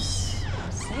about this.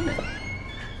 I've seen it.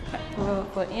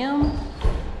 For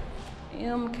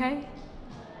MK.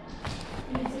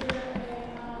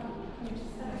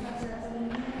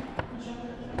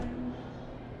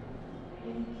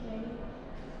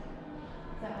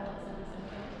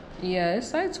 Yeah,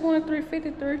 it's like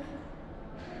 23.53.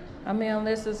 I mean,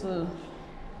 unless it's a.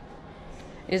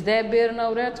 Is that building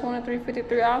over there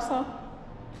 23.53 also?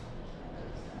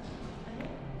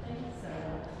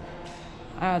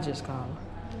 I'll just call her.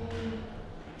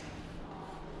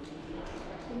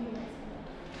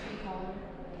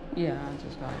 Yeah, I'll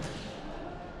just call her.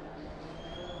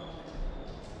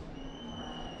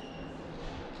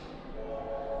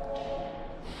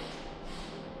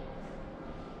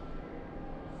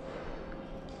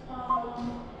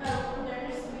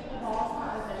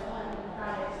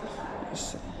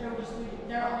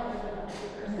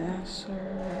 Yes, sir.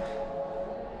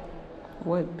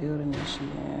 What building is she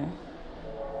in?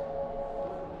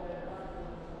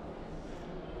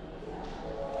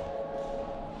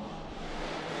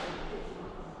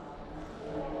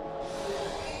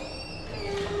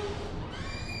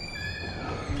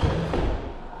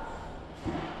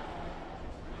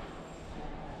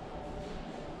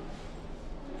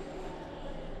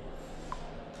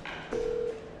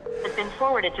 Has been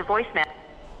forwarded to voicemail.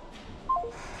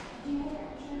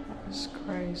 It's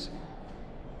crazy.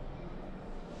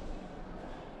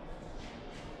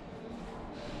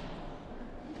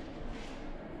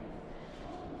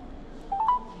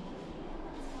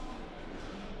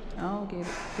 I don't get it.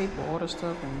 People order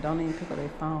stuff and don't even pick up their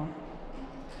phone.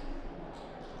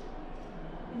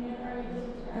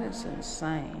 That's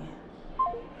insane.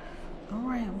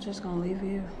 Alright, I'm just gonna leave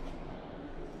you.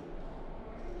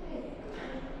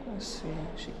 Let's see.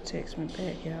 She texts me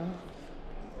back, y'all.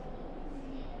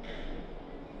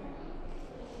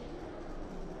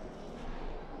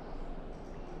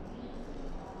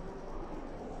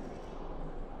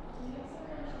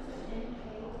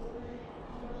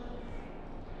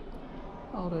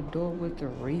 Oh, the door with the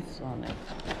wreaths on it.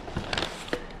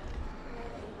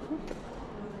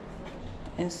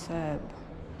 Inside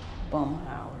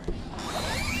Bumhauer.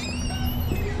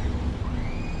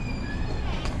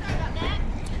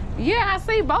 Yeah, I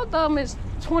see both of them is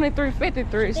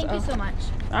 2353. Thank you so much.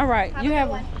 All right, Have you a have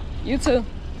good one. you too.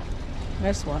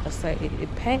 That's why I say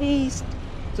it pays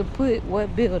to put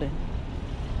what building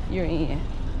you're in.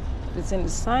 If it's in the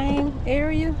same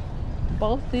area,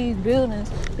 both these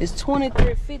buildings is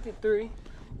 2353,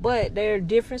 but they're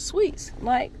different suites.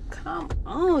 Like, come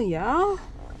on, y'all.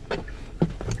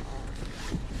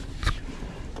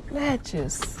 That's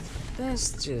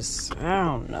just, I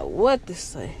don't know what to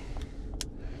say.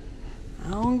 I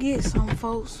don't get some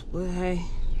folks, but hey,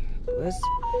 let's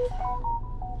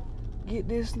get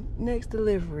this next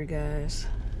delivery, guys.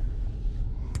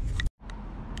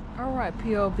 All right,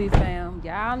 POV fam,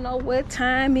 y'all know what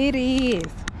time it is.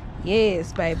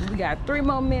 Yes, baby, we got 3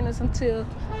 more minutes until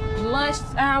lunch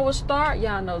hour start.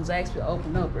 Y'all know Zaxby's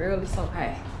open up early, so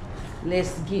hey,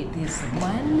 let's get this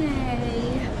money.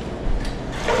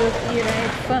 Cause it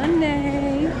ain't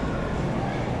funny.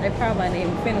 They probably ain't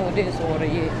even finished with this order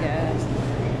yet, guys.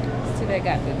 See, they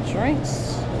got the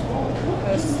drinks.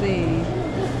 Let's see.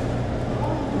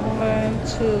 1,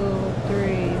 2,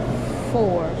 3,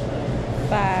 4,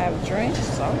 5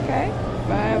 drinks. Okay,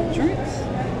 5 drinks.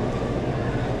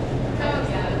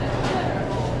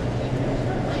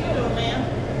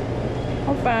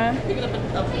 I'm fine.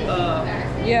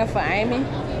 Yeah, for Amy.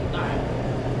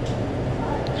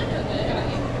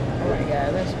 Alright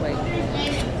guys, let's wait.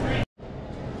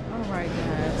 Alright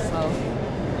guys, so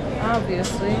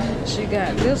obviously she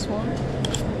got this one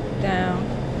down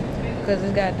because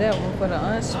it got that one for the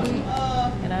ensuite,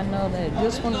 and I know that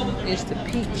this one is the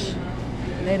peach.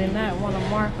 They did not want to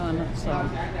mark on it, so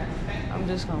I'm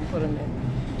just gonna put them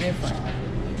in different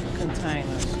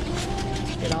containers.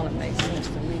 It only makes sense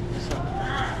to me, so.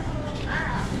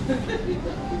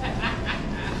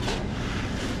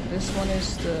 This one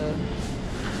is the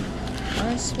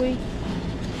unsweet.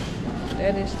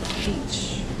 That is the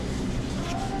peach.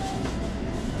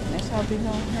 And that's how we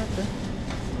gonna have to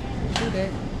do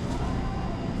that.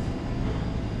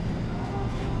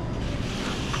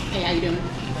 Hey, how you doing?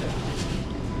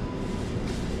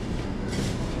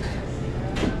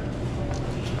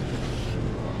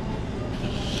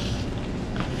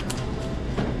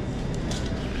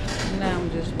 Now I'm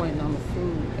just waiting on the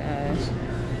food, guys.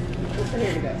 For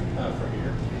here to go. For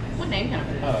here. What name can I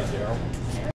put it? Daryl.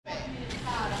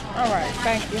 All right,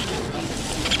 thank you.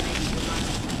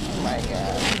 Oh my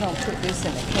God, we're gonna put this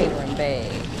in a catering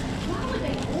bag.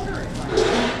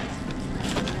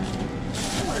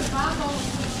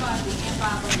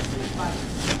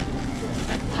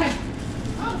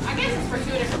 I guess it's for 2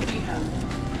 different people.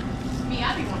 Me,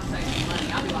 I'd be wanting to save some money.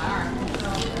 I'll be like, all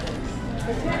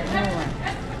right.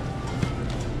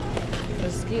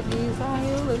 Let's get these out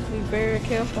here. Let's be very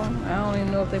careful. I don't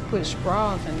even know if they put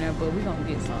straws in there, but we're gonna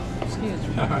get some. Excuse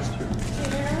me. That's true.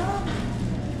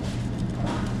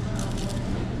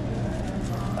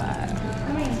 5.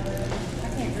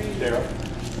 Daryl.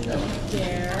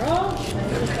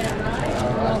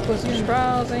 We're gonna put some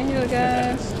straws in here,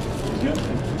 guys.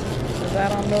 Because I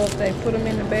don't know if they put them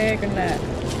in the bag or not.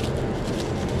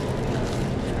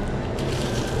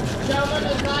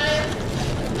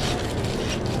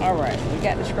 All right, we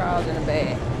got the straws in the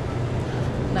bag.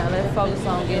 Now let's focus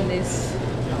on getting these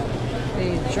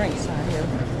drinks out here.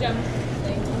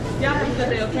 Y'all have a good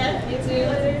day, okay? You too.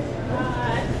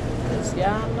 Bye. Cause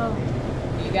y'all know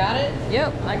You got it?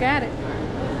 Yep, I got it.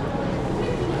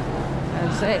 I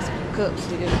just asked for cups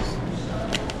here.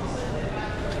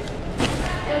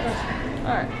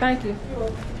 All right, thank you.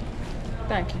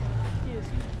 Thank you.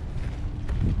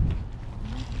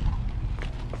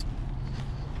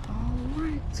 All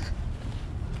right.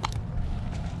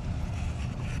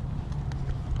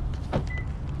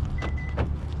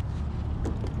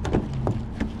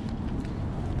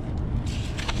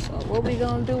 So what we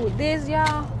gonna do with this,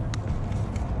 y'all?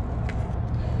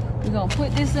 We're gonna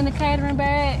put this in the catering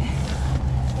bag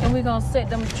and we're gonna set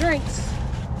them drinks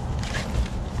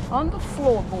on the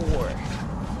floorboard.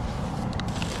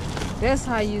 That's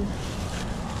how I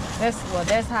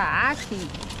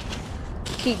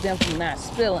keep them from not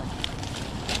spilling.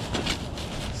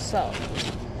 So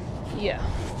yeah,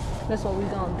 that's what we're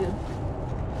gonna do.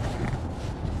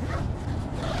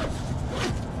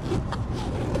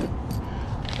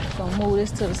 Gonna move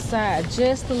this to the side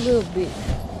just a little bit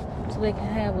so they can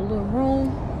have a little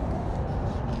room.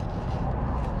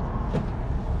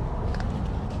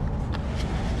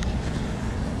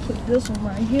 Put this one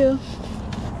right here.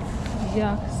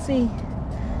 Y'all can see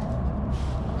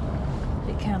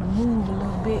it kind of move a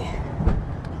little bit.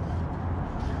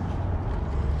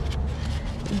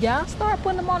 Y'all start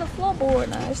putting them on the floorboard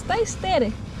now. Stay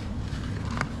steady.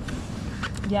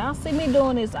 Y'all see me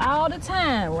doing this all the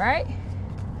time, right?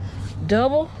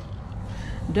 Double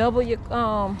your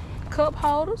cup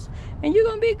holders and you're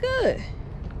gonna be good.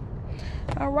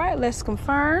 All right, let's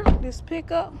confirm this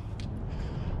pickup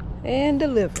and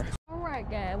deliver. All right,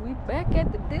 guys, we back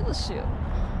at the dealership.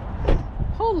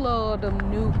 Who love them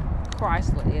new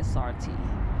Chrysler SRT?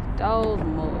 Those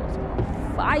mugs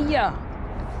are fire.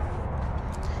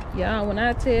 Y'all, when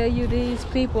I tell you these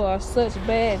people are such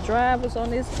bad drivers on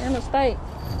this interstate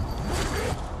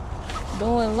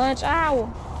during lunch hour,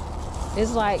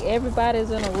 it's like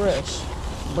everybody's in a rush.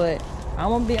 But I'm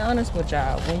gonna be honest with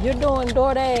y'all, when you're doing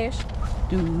DoorDash,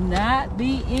 do not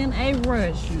be in a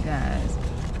rush, you guys.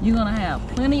 You're gonna have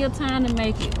plenty of time to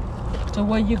make it to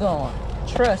where you're going.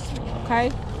 Trust me,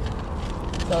 okay?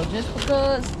 So just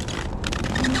because,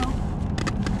 you know,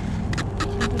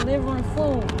 you're delivering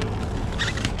food,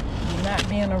 do not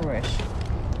be in a rush.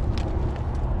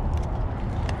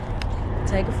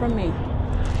 Take it from me.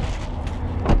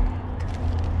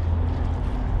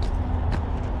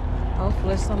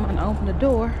 Hopefully someone open the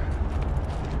door.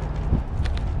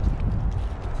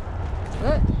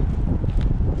 Good.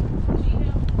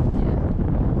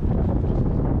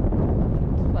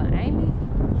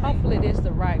 Hopefully this is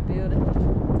the right building.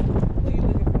 Who are you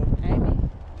looking for? Amy?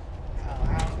 Oh,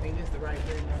 I don't think this is the right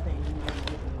building. I think you might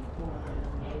be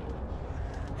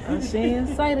looking She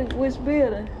didn't say which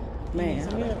building. Man.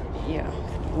 Yeah.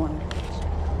 One.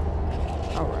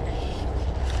 All right.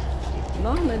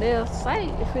 Normally they'll say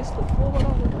if it's the Ford or the,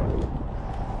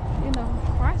 you know,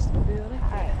 Chrysler building.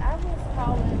 I was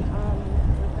calling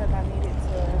because I needed to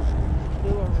do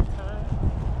a return.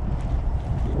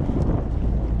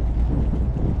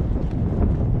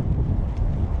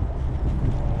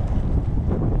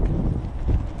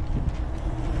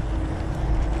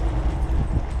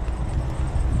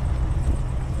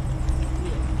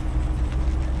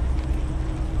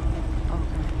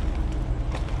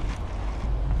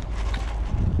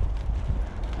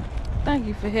 Thank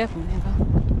you for helping me, though.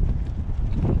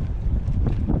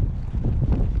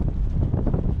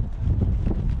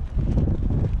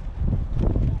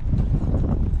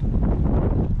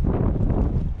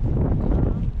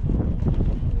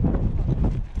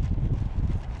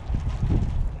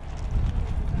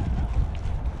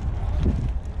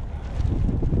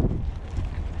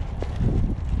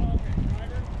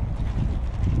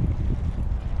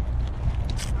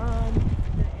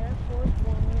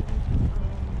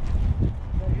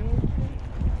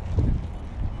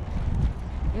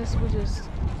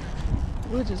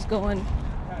 We're just going.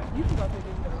 You can go through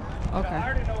this door. Okay. I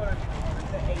already know what I'm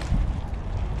doing. The 8.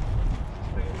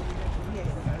 Yes.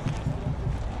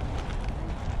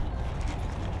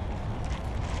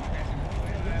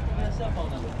 Cell phone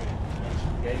number.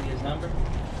 Gave me his number.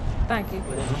 Thank you. Oh,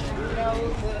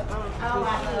 I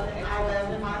love him.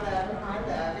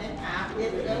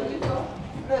 There you go.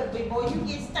 Look, before you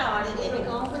get started, let me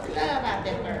go and put the love out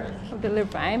there first. I'll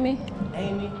deliver for Amy.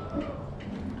 Amy.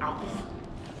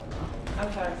 I'm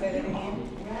sorry, say that again.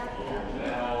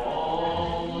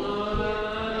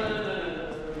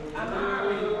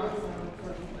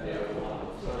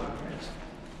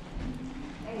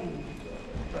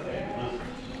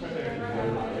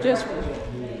 Just okay.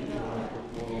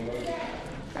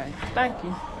 Thank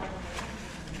you.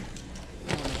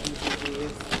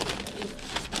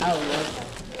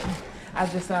 I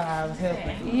just thought I was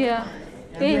helping. Yeah.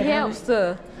 It helps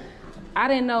to, I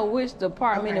didn't know which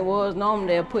department it was. Normally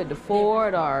they'll put the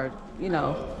Ford or, you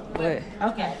know, but.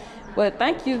 Okay. But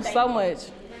thank you so much.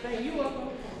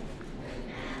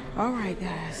 All right,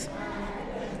 guys.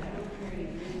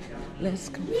 Let's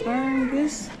confirm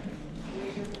this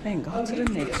and go to the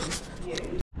next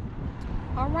one.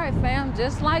 All right, fam.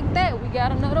 Just like that, we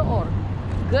got another order.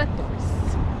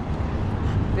 Guthrie's.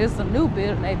 This is a new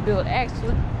building they built,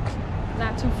 actually.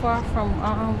 Not too far from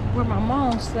where my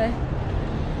mom stay.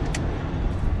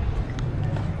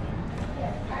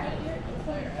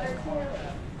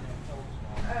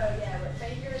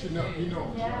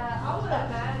 Yeah, I would have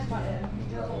managed by the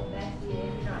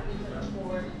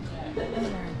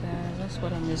Alright, guys, that's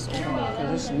what I'm missing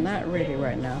because it's not ready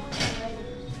right now.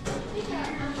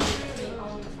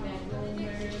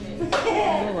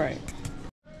 Alright.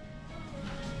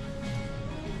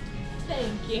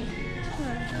 Thank you.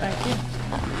 Thank you.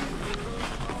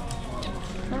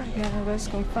 Alright, guys, let's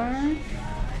confirm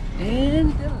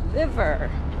and deliver.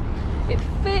 It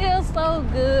feels so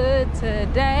good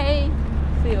today.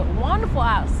 Feel wonderful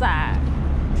outside.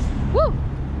 Woo!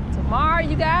 Tomorrow,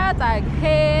 you guys, I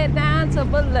head down to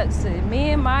Biloxi,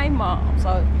 me and my mom.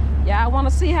 So, y'all want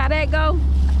to see how that go?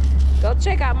 Go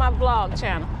check out my vlog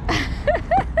channel.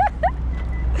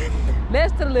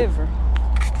 Let's deliver.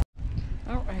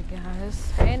 All right,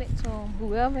 guys, hand it to them,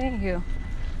 whoever in here,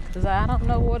 because I don't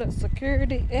know what the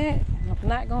security at. I'm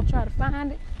not gonna try to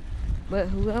find it, but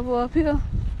whoever up here,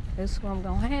 that's who I'm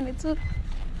gonna hand it to.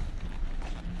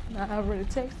 I already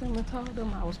texted them and told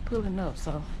them I was pulling up,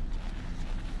 so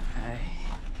I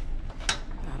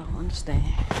don't understand.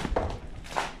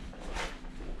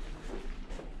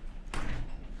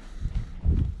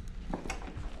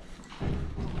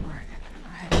 Alright, I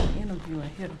had an interview in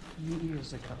here a few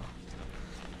years ago.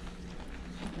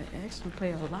 They actually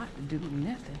pay a lot to do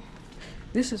nothing.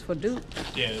 This is for Duke.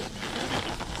 Yeah.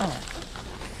 Alright.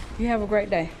 You have a great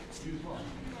day.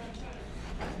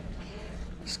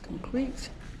 It's complete.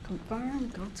 Confirm,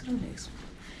 go to the next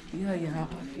one. Yeah, y'all.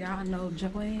 If y'all know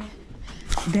Joanne,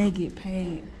 they get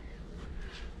paid.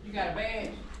 You got a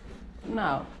badge?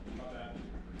 No.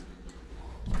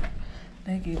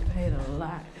 They get paid a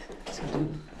lot to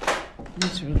do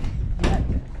literally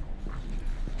nothing.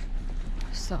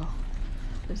 So,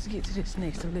 let's get to this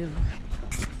next delivery.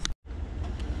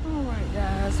 Alright,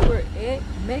 guys, we're at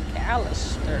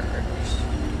McAllister's.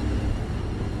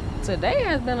 Today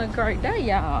has been a great day,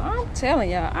 y'all. I'm telling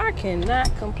y'all, I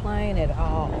cannot complain at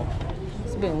all.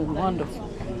 It's been wonderful.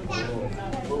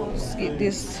 Let's get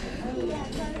this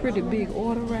pretty big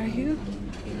order right here.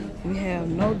 We have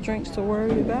no drinks to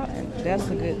worry about, and that's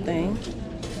a good thing.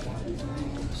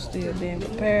 Still being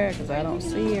prepared because I don't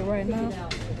see it right now.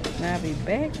 And I'll be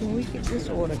back when we get this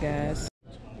order, guys.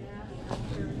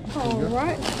 All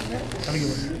right. Have a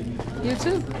good one. You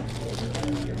too.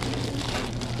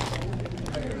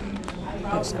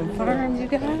 Let's confirm, you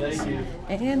guys,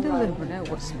 and deliver. That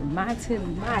was mighty,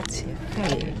 mighty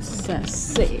fast, I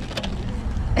said.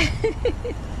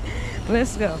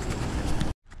 Let's go.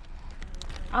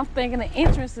 I'm thinking the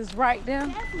entrance is right there.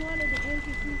 That's one of the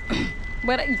entrances.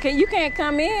 But you can't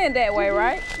come in that way,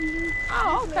 right?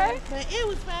 Oh, okay. But it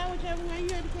was fine whichever way you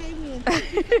had came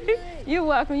in. You're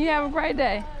welcome. You have a great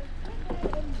day.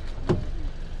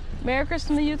 Merry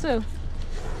Christmas to you too.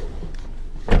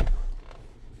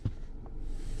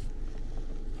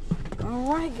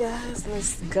 All right, guys,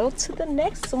 let's go to the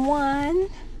next one.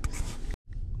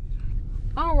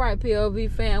 All right, POV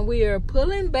fam, we are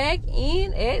pulling back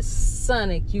in at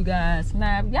Sonic, you guys.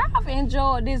 Now, if y'all have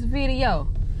enjoyed this video,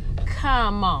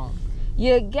 come on.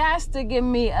 You got to give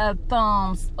me a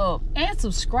thumbs up and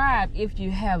subscribe if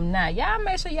you have not. Y'all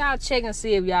make sure y'all check and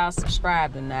see if y'all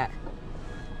subscribed or not.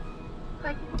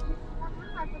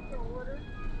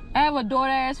 I have a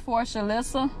DoorDash for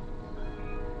Shalissa.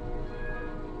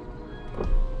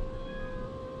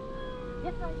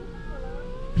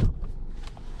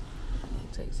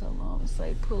 Take so long to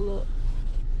say pull up.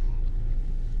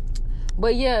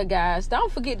 But yeah, guys, don't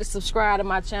forget to subscribe to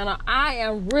my channel. I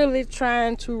am really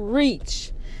trying to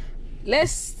reach. Let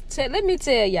me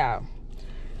tell y'all.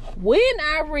 When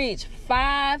I reach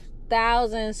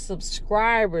 5,000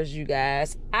 subscribers, you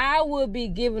guys, I will be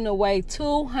giving away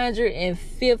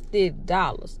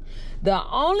 $250. The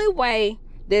only way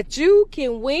that you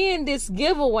can win this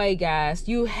giveaway, guys,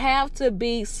 you have to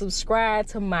be subscribed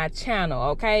to my channel,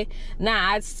 okay?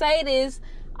 Now, I say this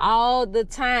all the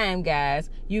time, guys.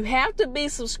 You have to be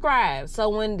subscribed. So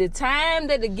when the time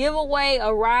that the giveaway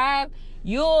arrives,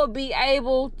 you'll be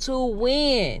able to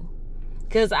win.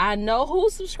 Because I know who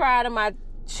subscribed to my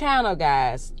channel,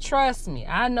 guys. Trust me.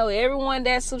 I know everyone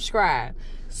that's subscribed.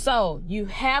 So you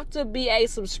have to be a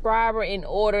subscriber in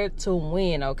order to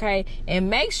win, okay? And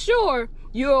make sure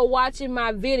you're watching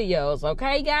my videos,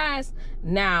 okay, guys?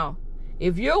 Now,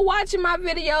 if you're watching my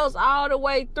videos all the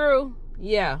way through,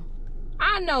 yeah,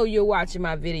 I know you're watching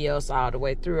my videos all the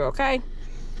way through, okay?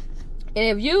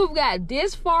 And if you've got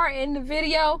this far in the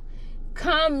video,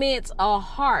 comment a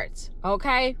heart,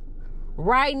 okay?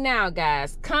 Right now,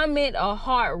 guys. Comment a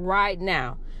heart right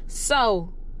now.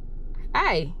 So,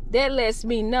 hey, that lets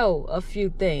me know a few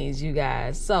things, you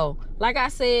guys. So, like I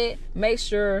said, make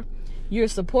sure you're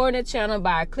supporting the channel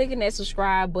by clicking that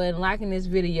subscribe button, liking this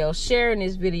video, sharing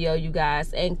this video, you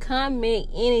guys, and comment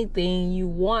anything you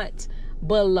want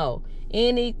below.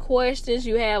 Any questions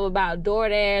you have about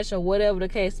DoorDash or whatever the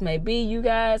case may be, you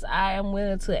guys, I am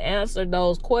willing to answer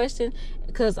those questions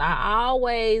because I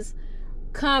always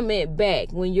comment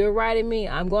back. When you're writing me,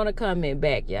 I'm going to comment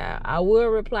back, y'all. I will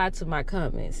reply to my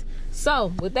comments.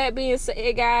 So, with that being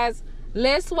said, guys,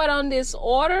 let's wait on this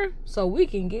order so we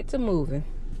can get to moving.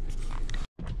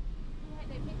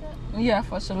 Yeah,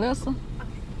 for Shalissa.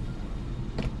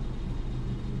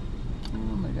 Oh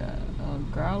my God.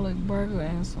 A garlic burger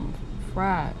and some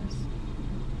fries.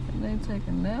 And they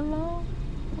taking that long?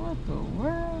 What the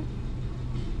world?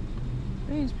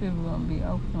 These people gonna be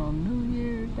open on New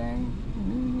Year's Day,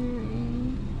 New Year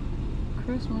Eve,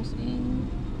 Christmas Eve.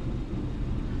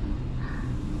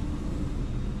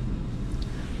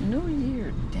 New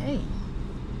Year Day.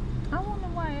 I wonder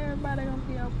why everybody gonna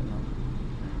be open on.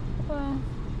 Well,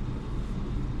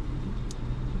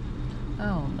 I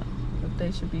don't know if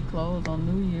they should be closed on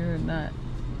New Year or not.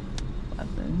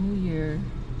 But the New Year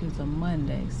is a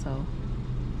Monday, so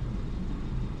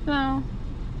no.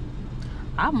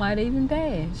 I might even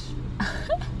dash.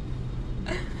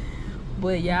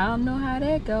 But y'all know how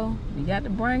that go. You got to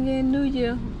bring in New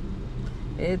Year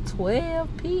at 12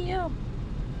 p.m.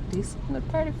 December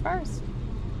 31st.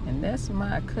 And that's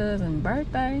my cousin's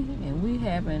birthday. And we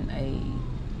having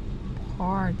a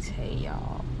party,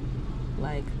 y'all.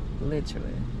 Like,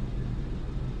 literally.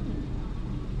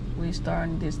 We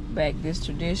starting this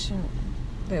tradition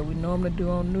that we normally do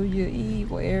on New Year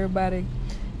Eve, where everybody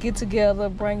get together,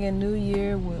 bring in New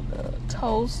Year with a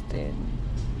toast and,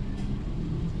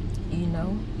 you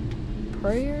know,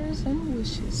 prayers and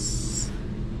wishes.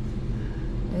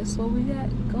 That's what we got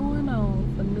going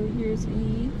on for New Year's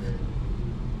Eve.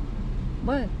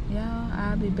 But, y'all,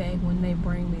 I'll be back when they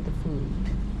bring me the food.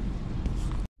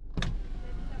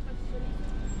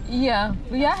 Yeah.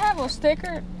 Do y'all have a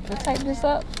sticker to tape this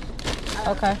up?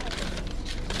 Okay.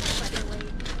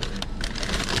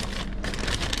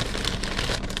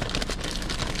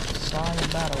 Sorry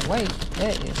about the wait.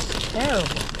 That is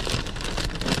terrible.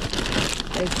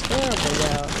 They're terrible,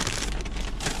 y'all.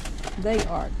 They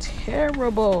are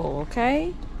terrible,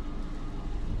 okay?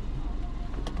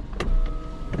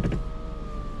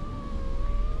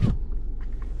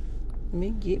 Let me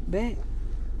get back.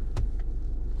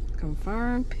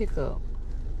 Confirm pickup.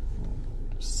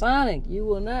 Sonic, you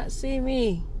will not see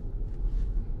me.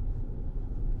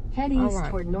 Head east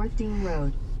toward North Dean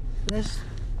Road. Let's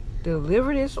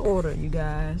deliver this order, you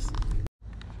guys.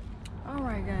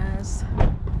 Alright, guys.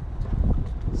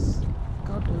 Let's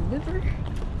go deliver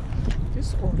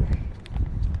this order.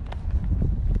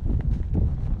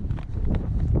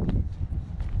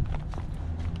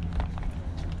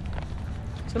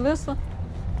 Shalissa?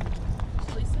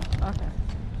 Shalissa? Okay.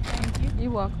 Thank you.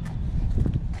 You're welcome.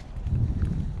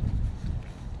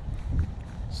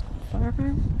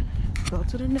 Go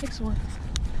to the next one.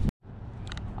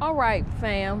 All right,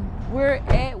 fam, we're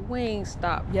at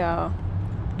Wingstop, y'all.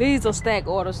 These are stack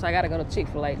orders, so I gotta go to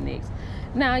Chick-fil-A next.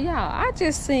 Now, y'all, I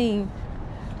just seen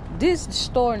this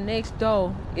store next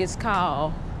door. It's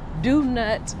called Do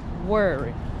Not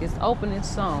Worry. It's opening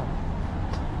soon.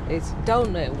 It's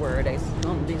Donut Worry. They're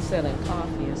gonna be selling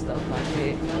coffee and stuff like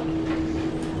that.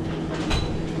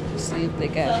 Let's see if they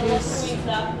got this.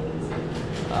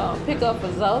 Pick up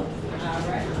a Zoe.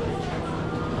 Alright.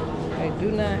 They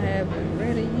do not have it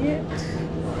ready yet.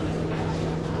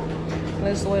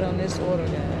 Let's wait on this order,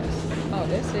 guys. Oh,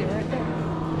 that's it right there.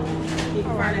 You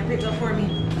can find that pick up for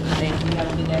me. Thank you.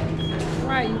 Have a good day.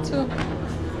 Right, you too.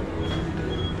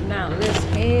 Now let's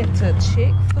head to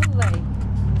Chick-fil-A.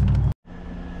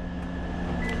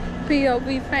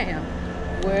 POV fam,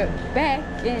 we're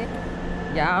back in.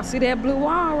 Y'all see that blue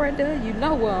wall right there? You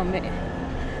know where I'm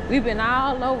at. We've been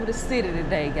all over the city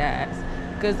today, guys.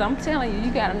 Because I'm telling you,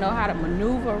 you got to know how to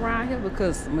maneuver around here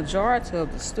because the majority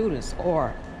of the students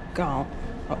are gone.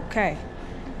 Okay.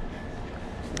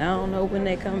 I don't know when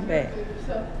they come back.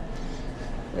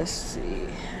 Let's see.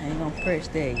 I ain't going to press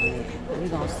that yet. We're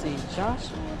going to see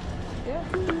Joshua. Yeah.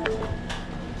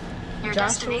 Your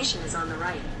Joshua? destination is on the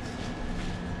right.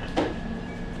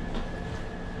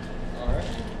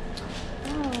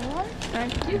 Alright,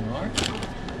 thank you.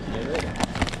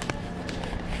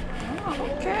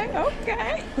 Oh,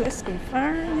 okay. Let's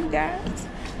confirm, you guys,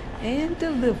 and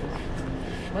deliver.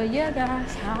 Well, yeah,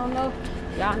 guys, I don't know.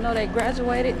 Y'all know they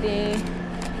graduated, then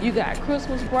you got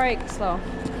Christmas break, so,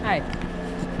 hey,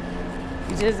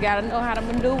 you just gotta know how to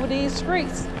maneuver these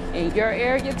streets. In your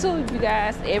area, too, you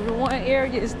guys. Everyone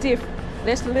area is different.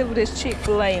 Let's deliver this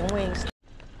Chick-fil-A and wings.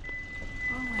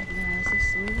 Alright, guys,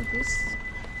 let's deliver this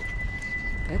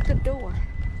at the door.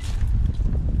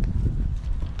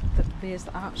 The best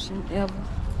option ever.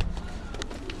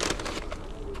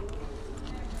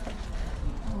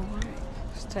 Alright,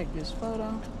 let's take this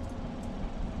photo.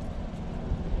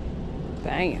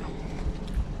 Bam.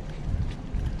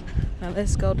 Now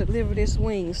let's go deliver this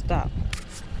Wingstop.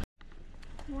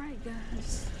 Alright,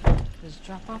 guys, let's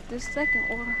drop off this second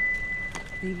order.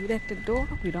 Leave it at the door.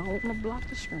 We don't want to block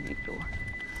the screen door.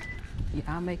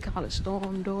 Y'all may call it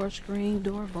storm door, screen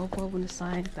door, both of them the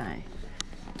same thing.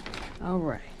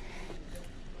 Alright.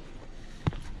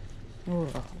 Oh,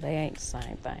 they ain't the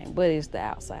same thing, but it's the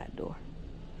outside door.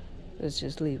 Let's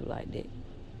just leave it like that.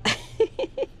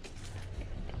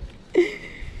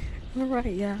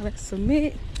 Alright, y'all, let's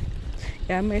submit.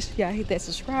 Y'all make sure y'all hit that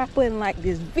subscribe button, like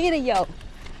this video,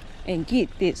 and get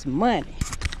this money.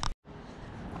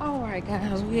 Alright,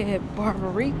 guys, we had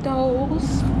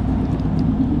Barbaritos.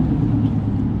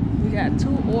 We got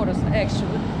 2 orders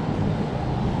actually.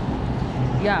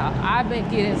 Y'all, I've been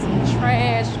getting some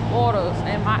trash orders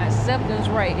and my acceptance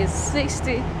rate is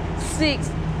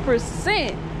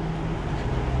 66%.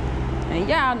 And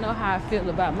y'all know how I feel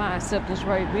about my acceptance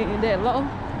rate being that low.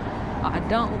 I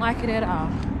don't like it at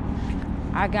all.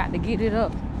 I got to get it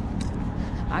up.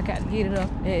 I got to get it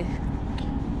up at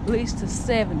least to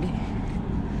 70.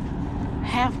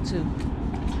 Have to.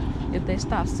 If they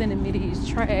stop sending me these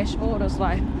trash orders,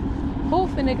 like, who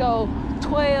finna go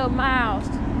 12 miles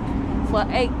for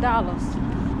 $8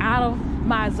 out of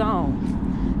my zone?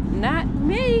 Not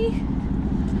me.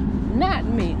 Not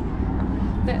me.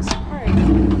 That's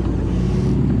crazy.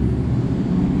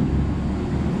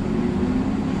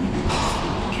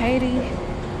 Katie,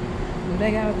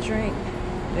 they got a drink.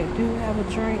 They do have a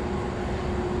drink.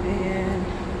 And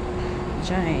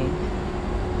Jane.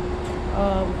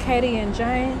 Katie and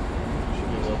Jane.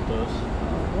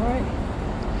 Alright.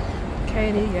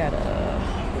 Katie got a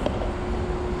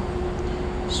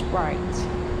Sprite.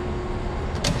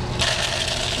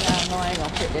 Y'all know I ain't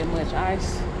gonna put that much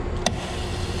ice.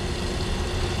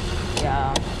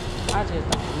 Y'all, I just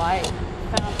don't like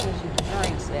fountain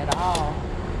drinks at all.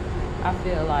 I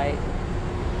feel like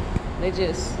they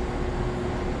just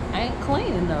ain't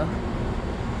clean enough.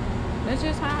 That's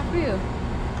just how I feel.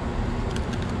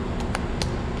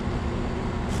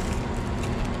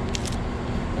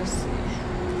 Let's see.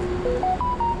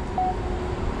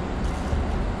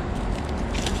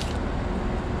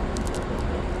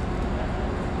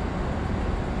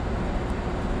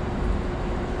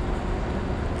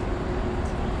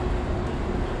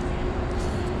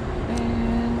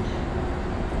 And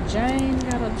Jane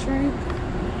got a drink,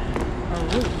 a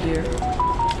root beer.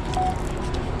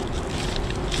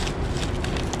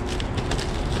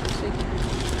 See,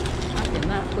 I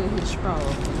cannot put his straw up in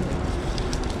here.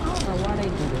 I don't know why they do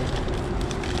that.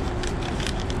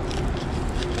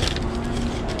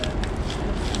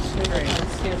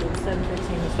 Scheduled 7:15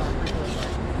 to start regular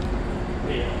start.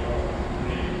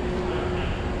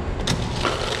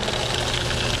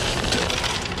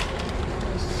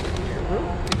 Let's see here,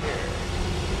 root beer.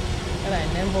 That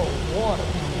ain't nothing but water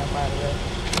coming up out of there.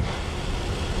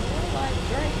 I like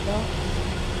drink though.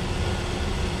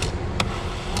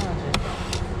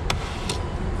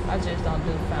 I just don't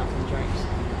do fountain drinks.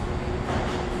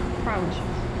 Promise you.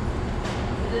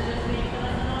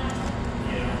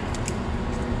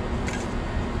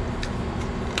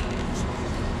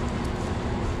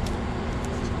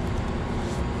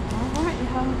 Alright,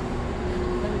 y'all.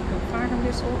 Let me confirm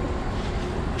this order.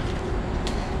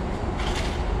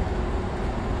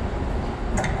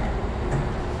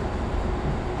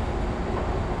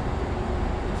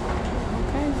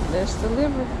 Okay, let's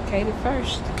deliver. Katie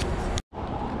first.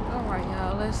 Alright,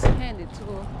 y'all, let's hand it to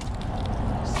her.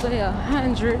 Say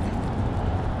 100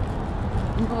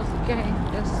 North Gate.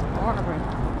 That's Barber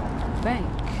Bank.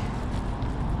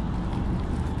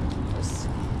 Let's see.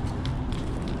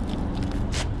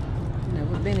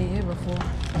 Never been in here before.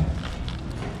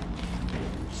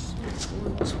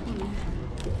 120.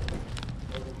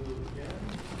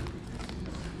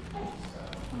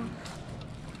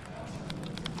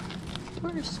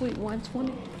 Where is Sweet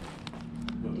 120?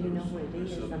 Do you know what it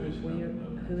is? I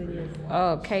mean, who it is?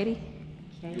 Katie.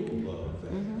 Katie?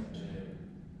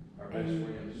 And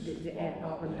at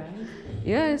Auburn Bank?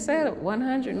 Yeah, it said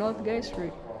 100 North Gate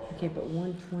Street. Okay, but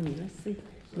 120. Let's see.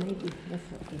 Maybe let's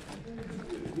look this way.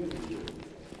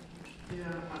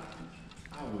 Yeah,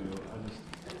 I will.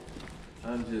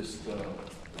 I'm just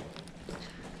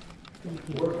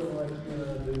working like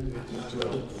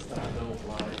I don't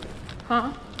like.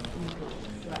 Huh?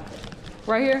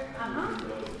 Right here?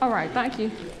 All right, thank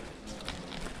you.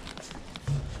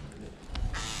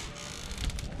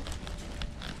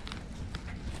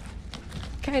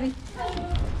 Katie.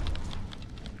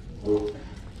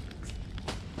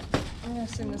 I'm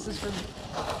assuming this is for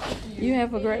you.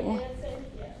 Have a great one.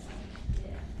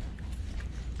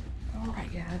 All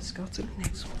right, guys, let's go to the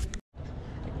next one.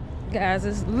 Guys,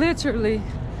 it's literally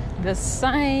the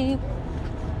same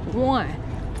one.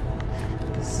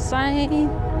 The same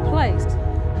place.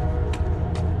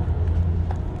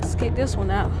 Let's get this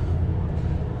one out.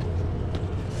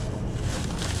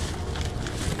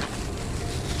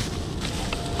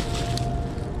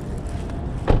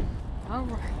 All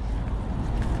right.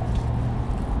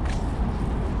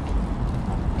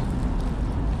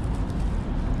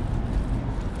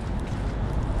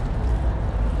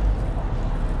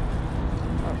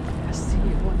 I see it,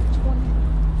 120.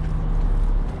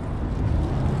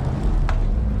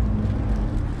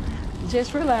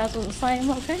 Just realized it was the same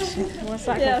location. Once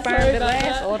I confirmed the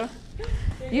last order.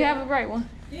 You have a great one.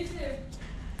 You too.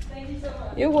 Thank you so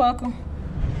much. You're welcome.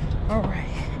 All right.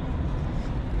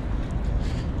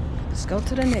 Let's go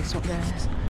to the next one, guys.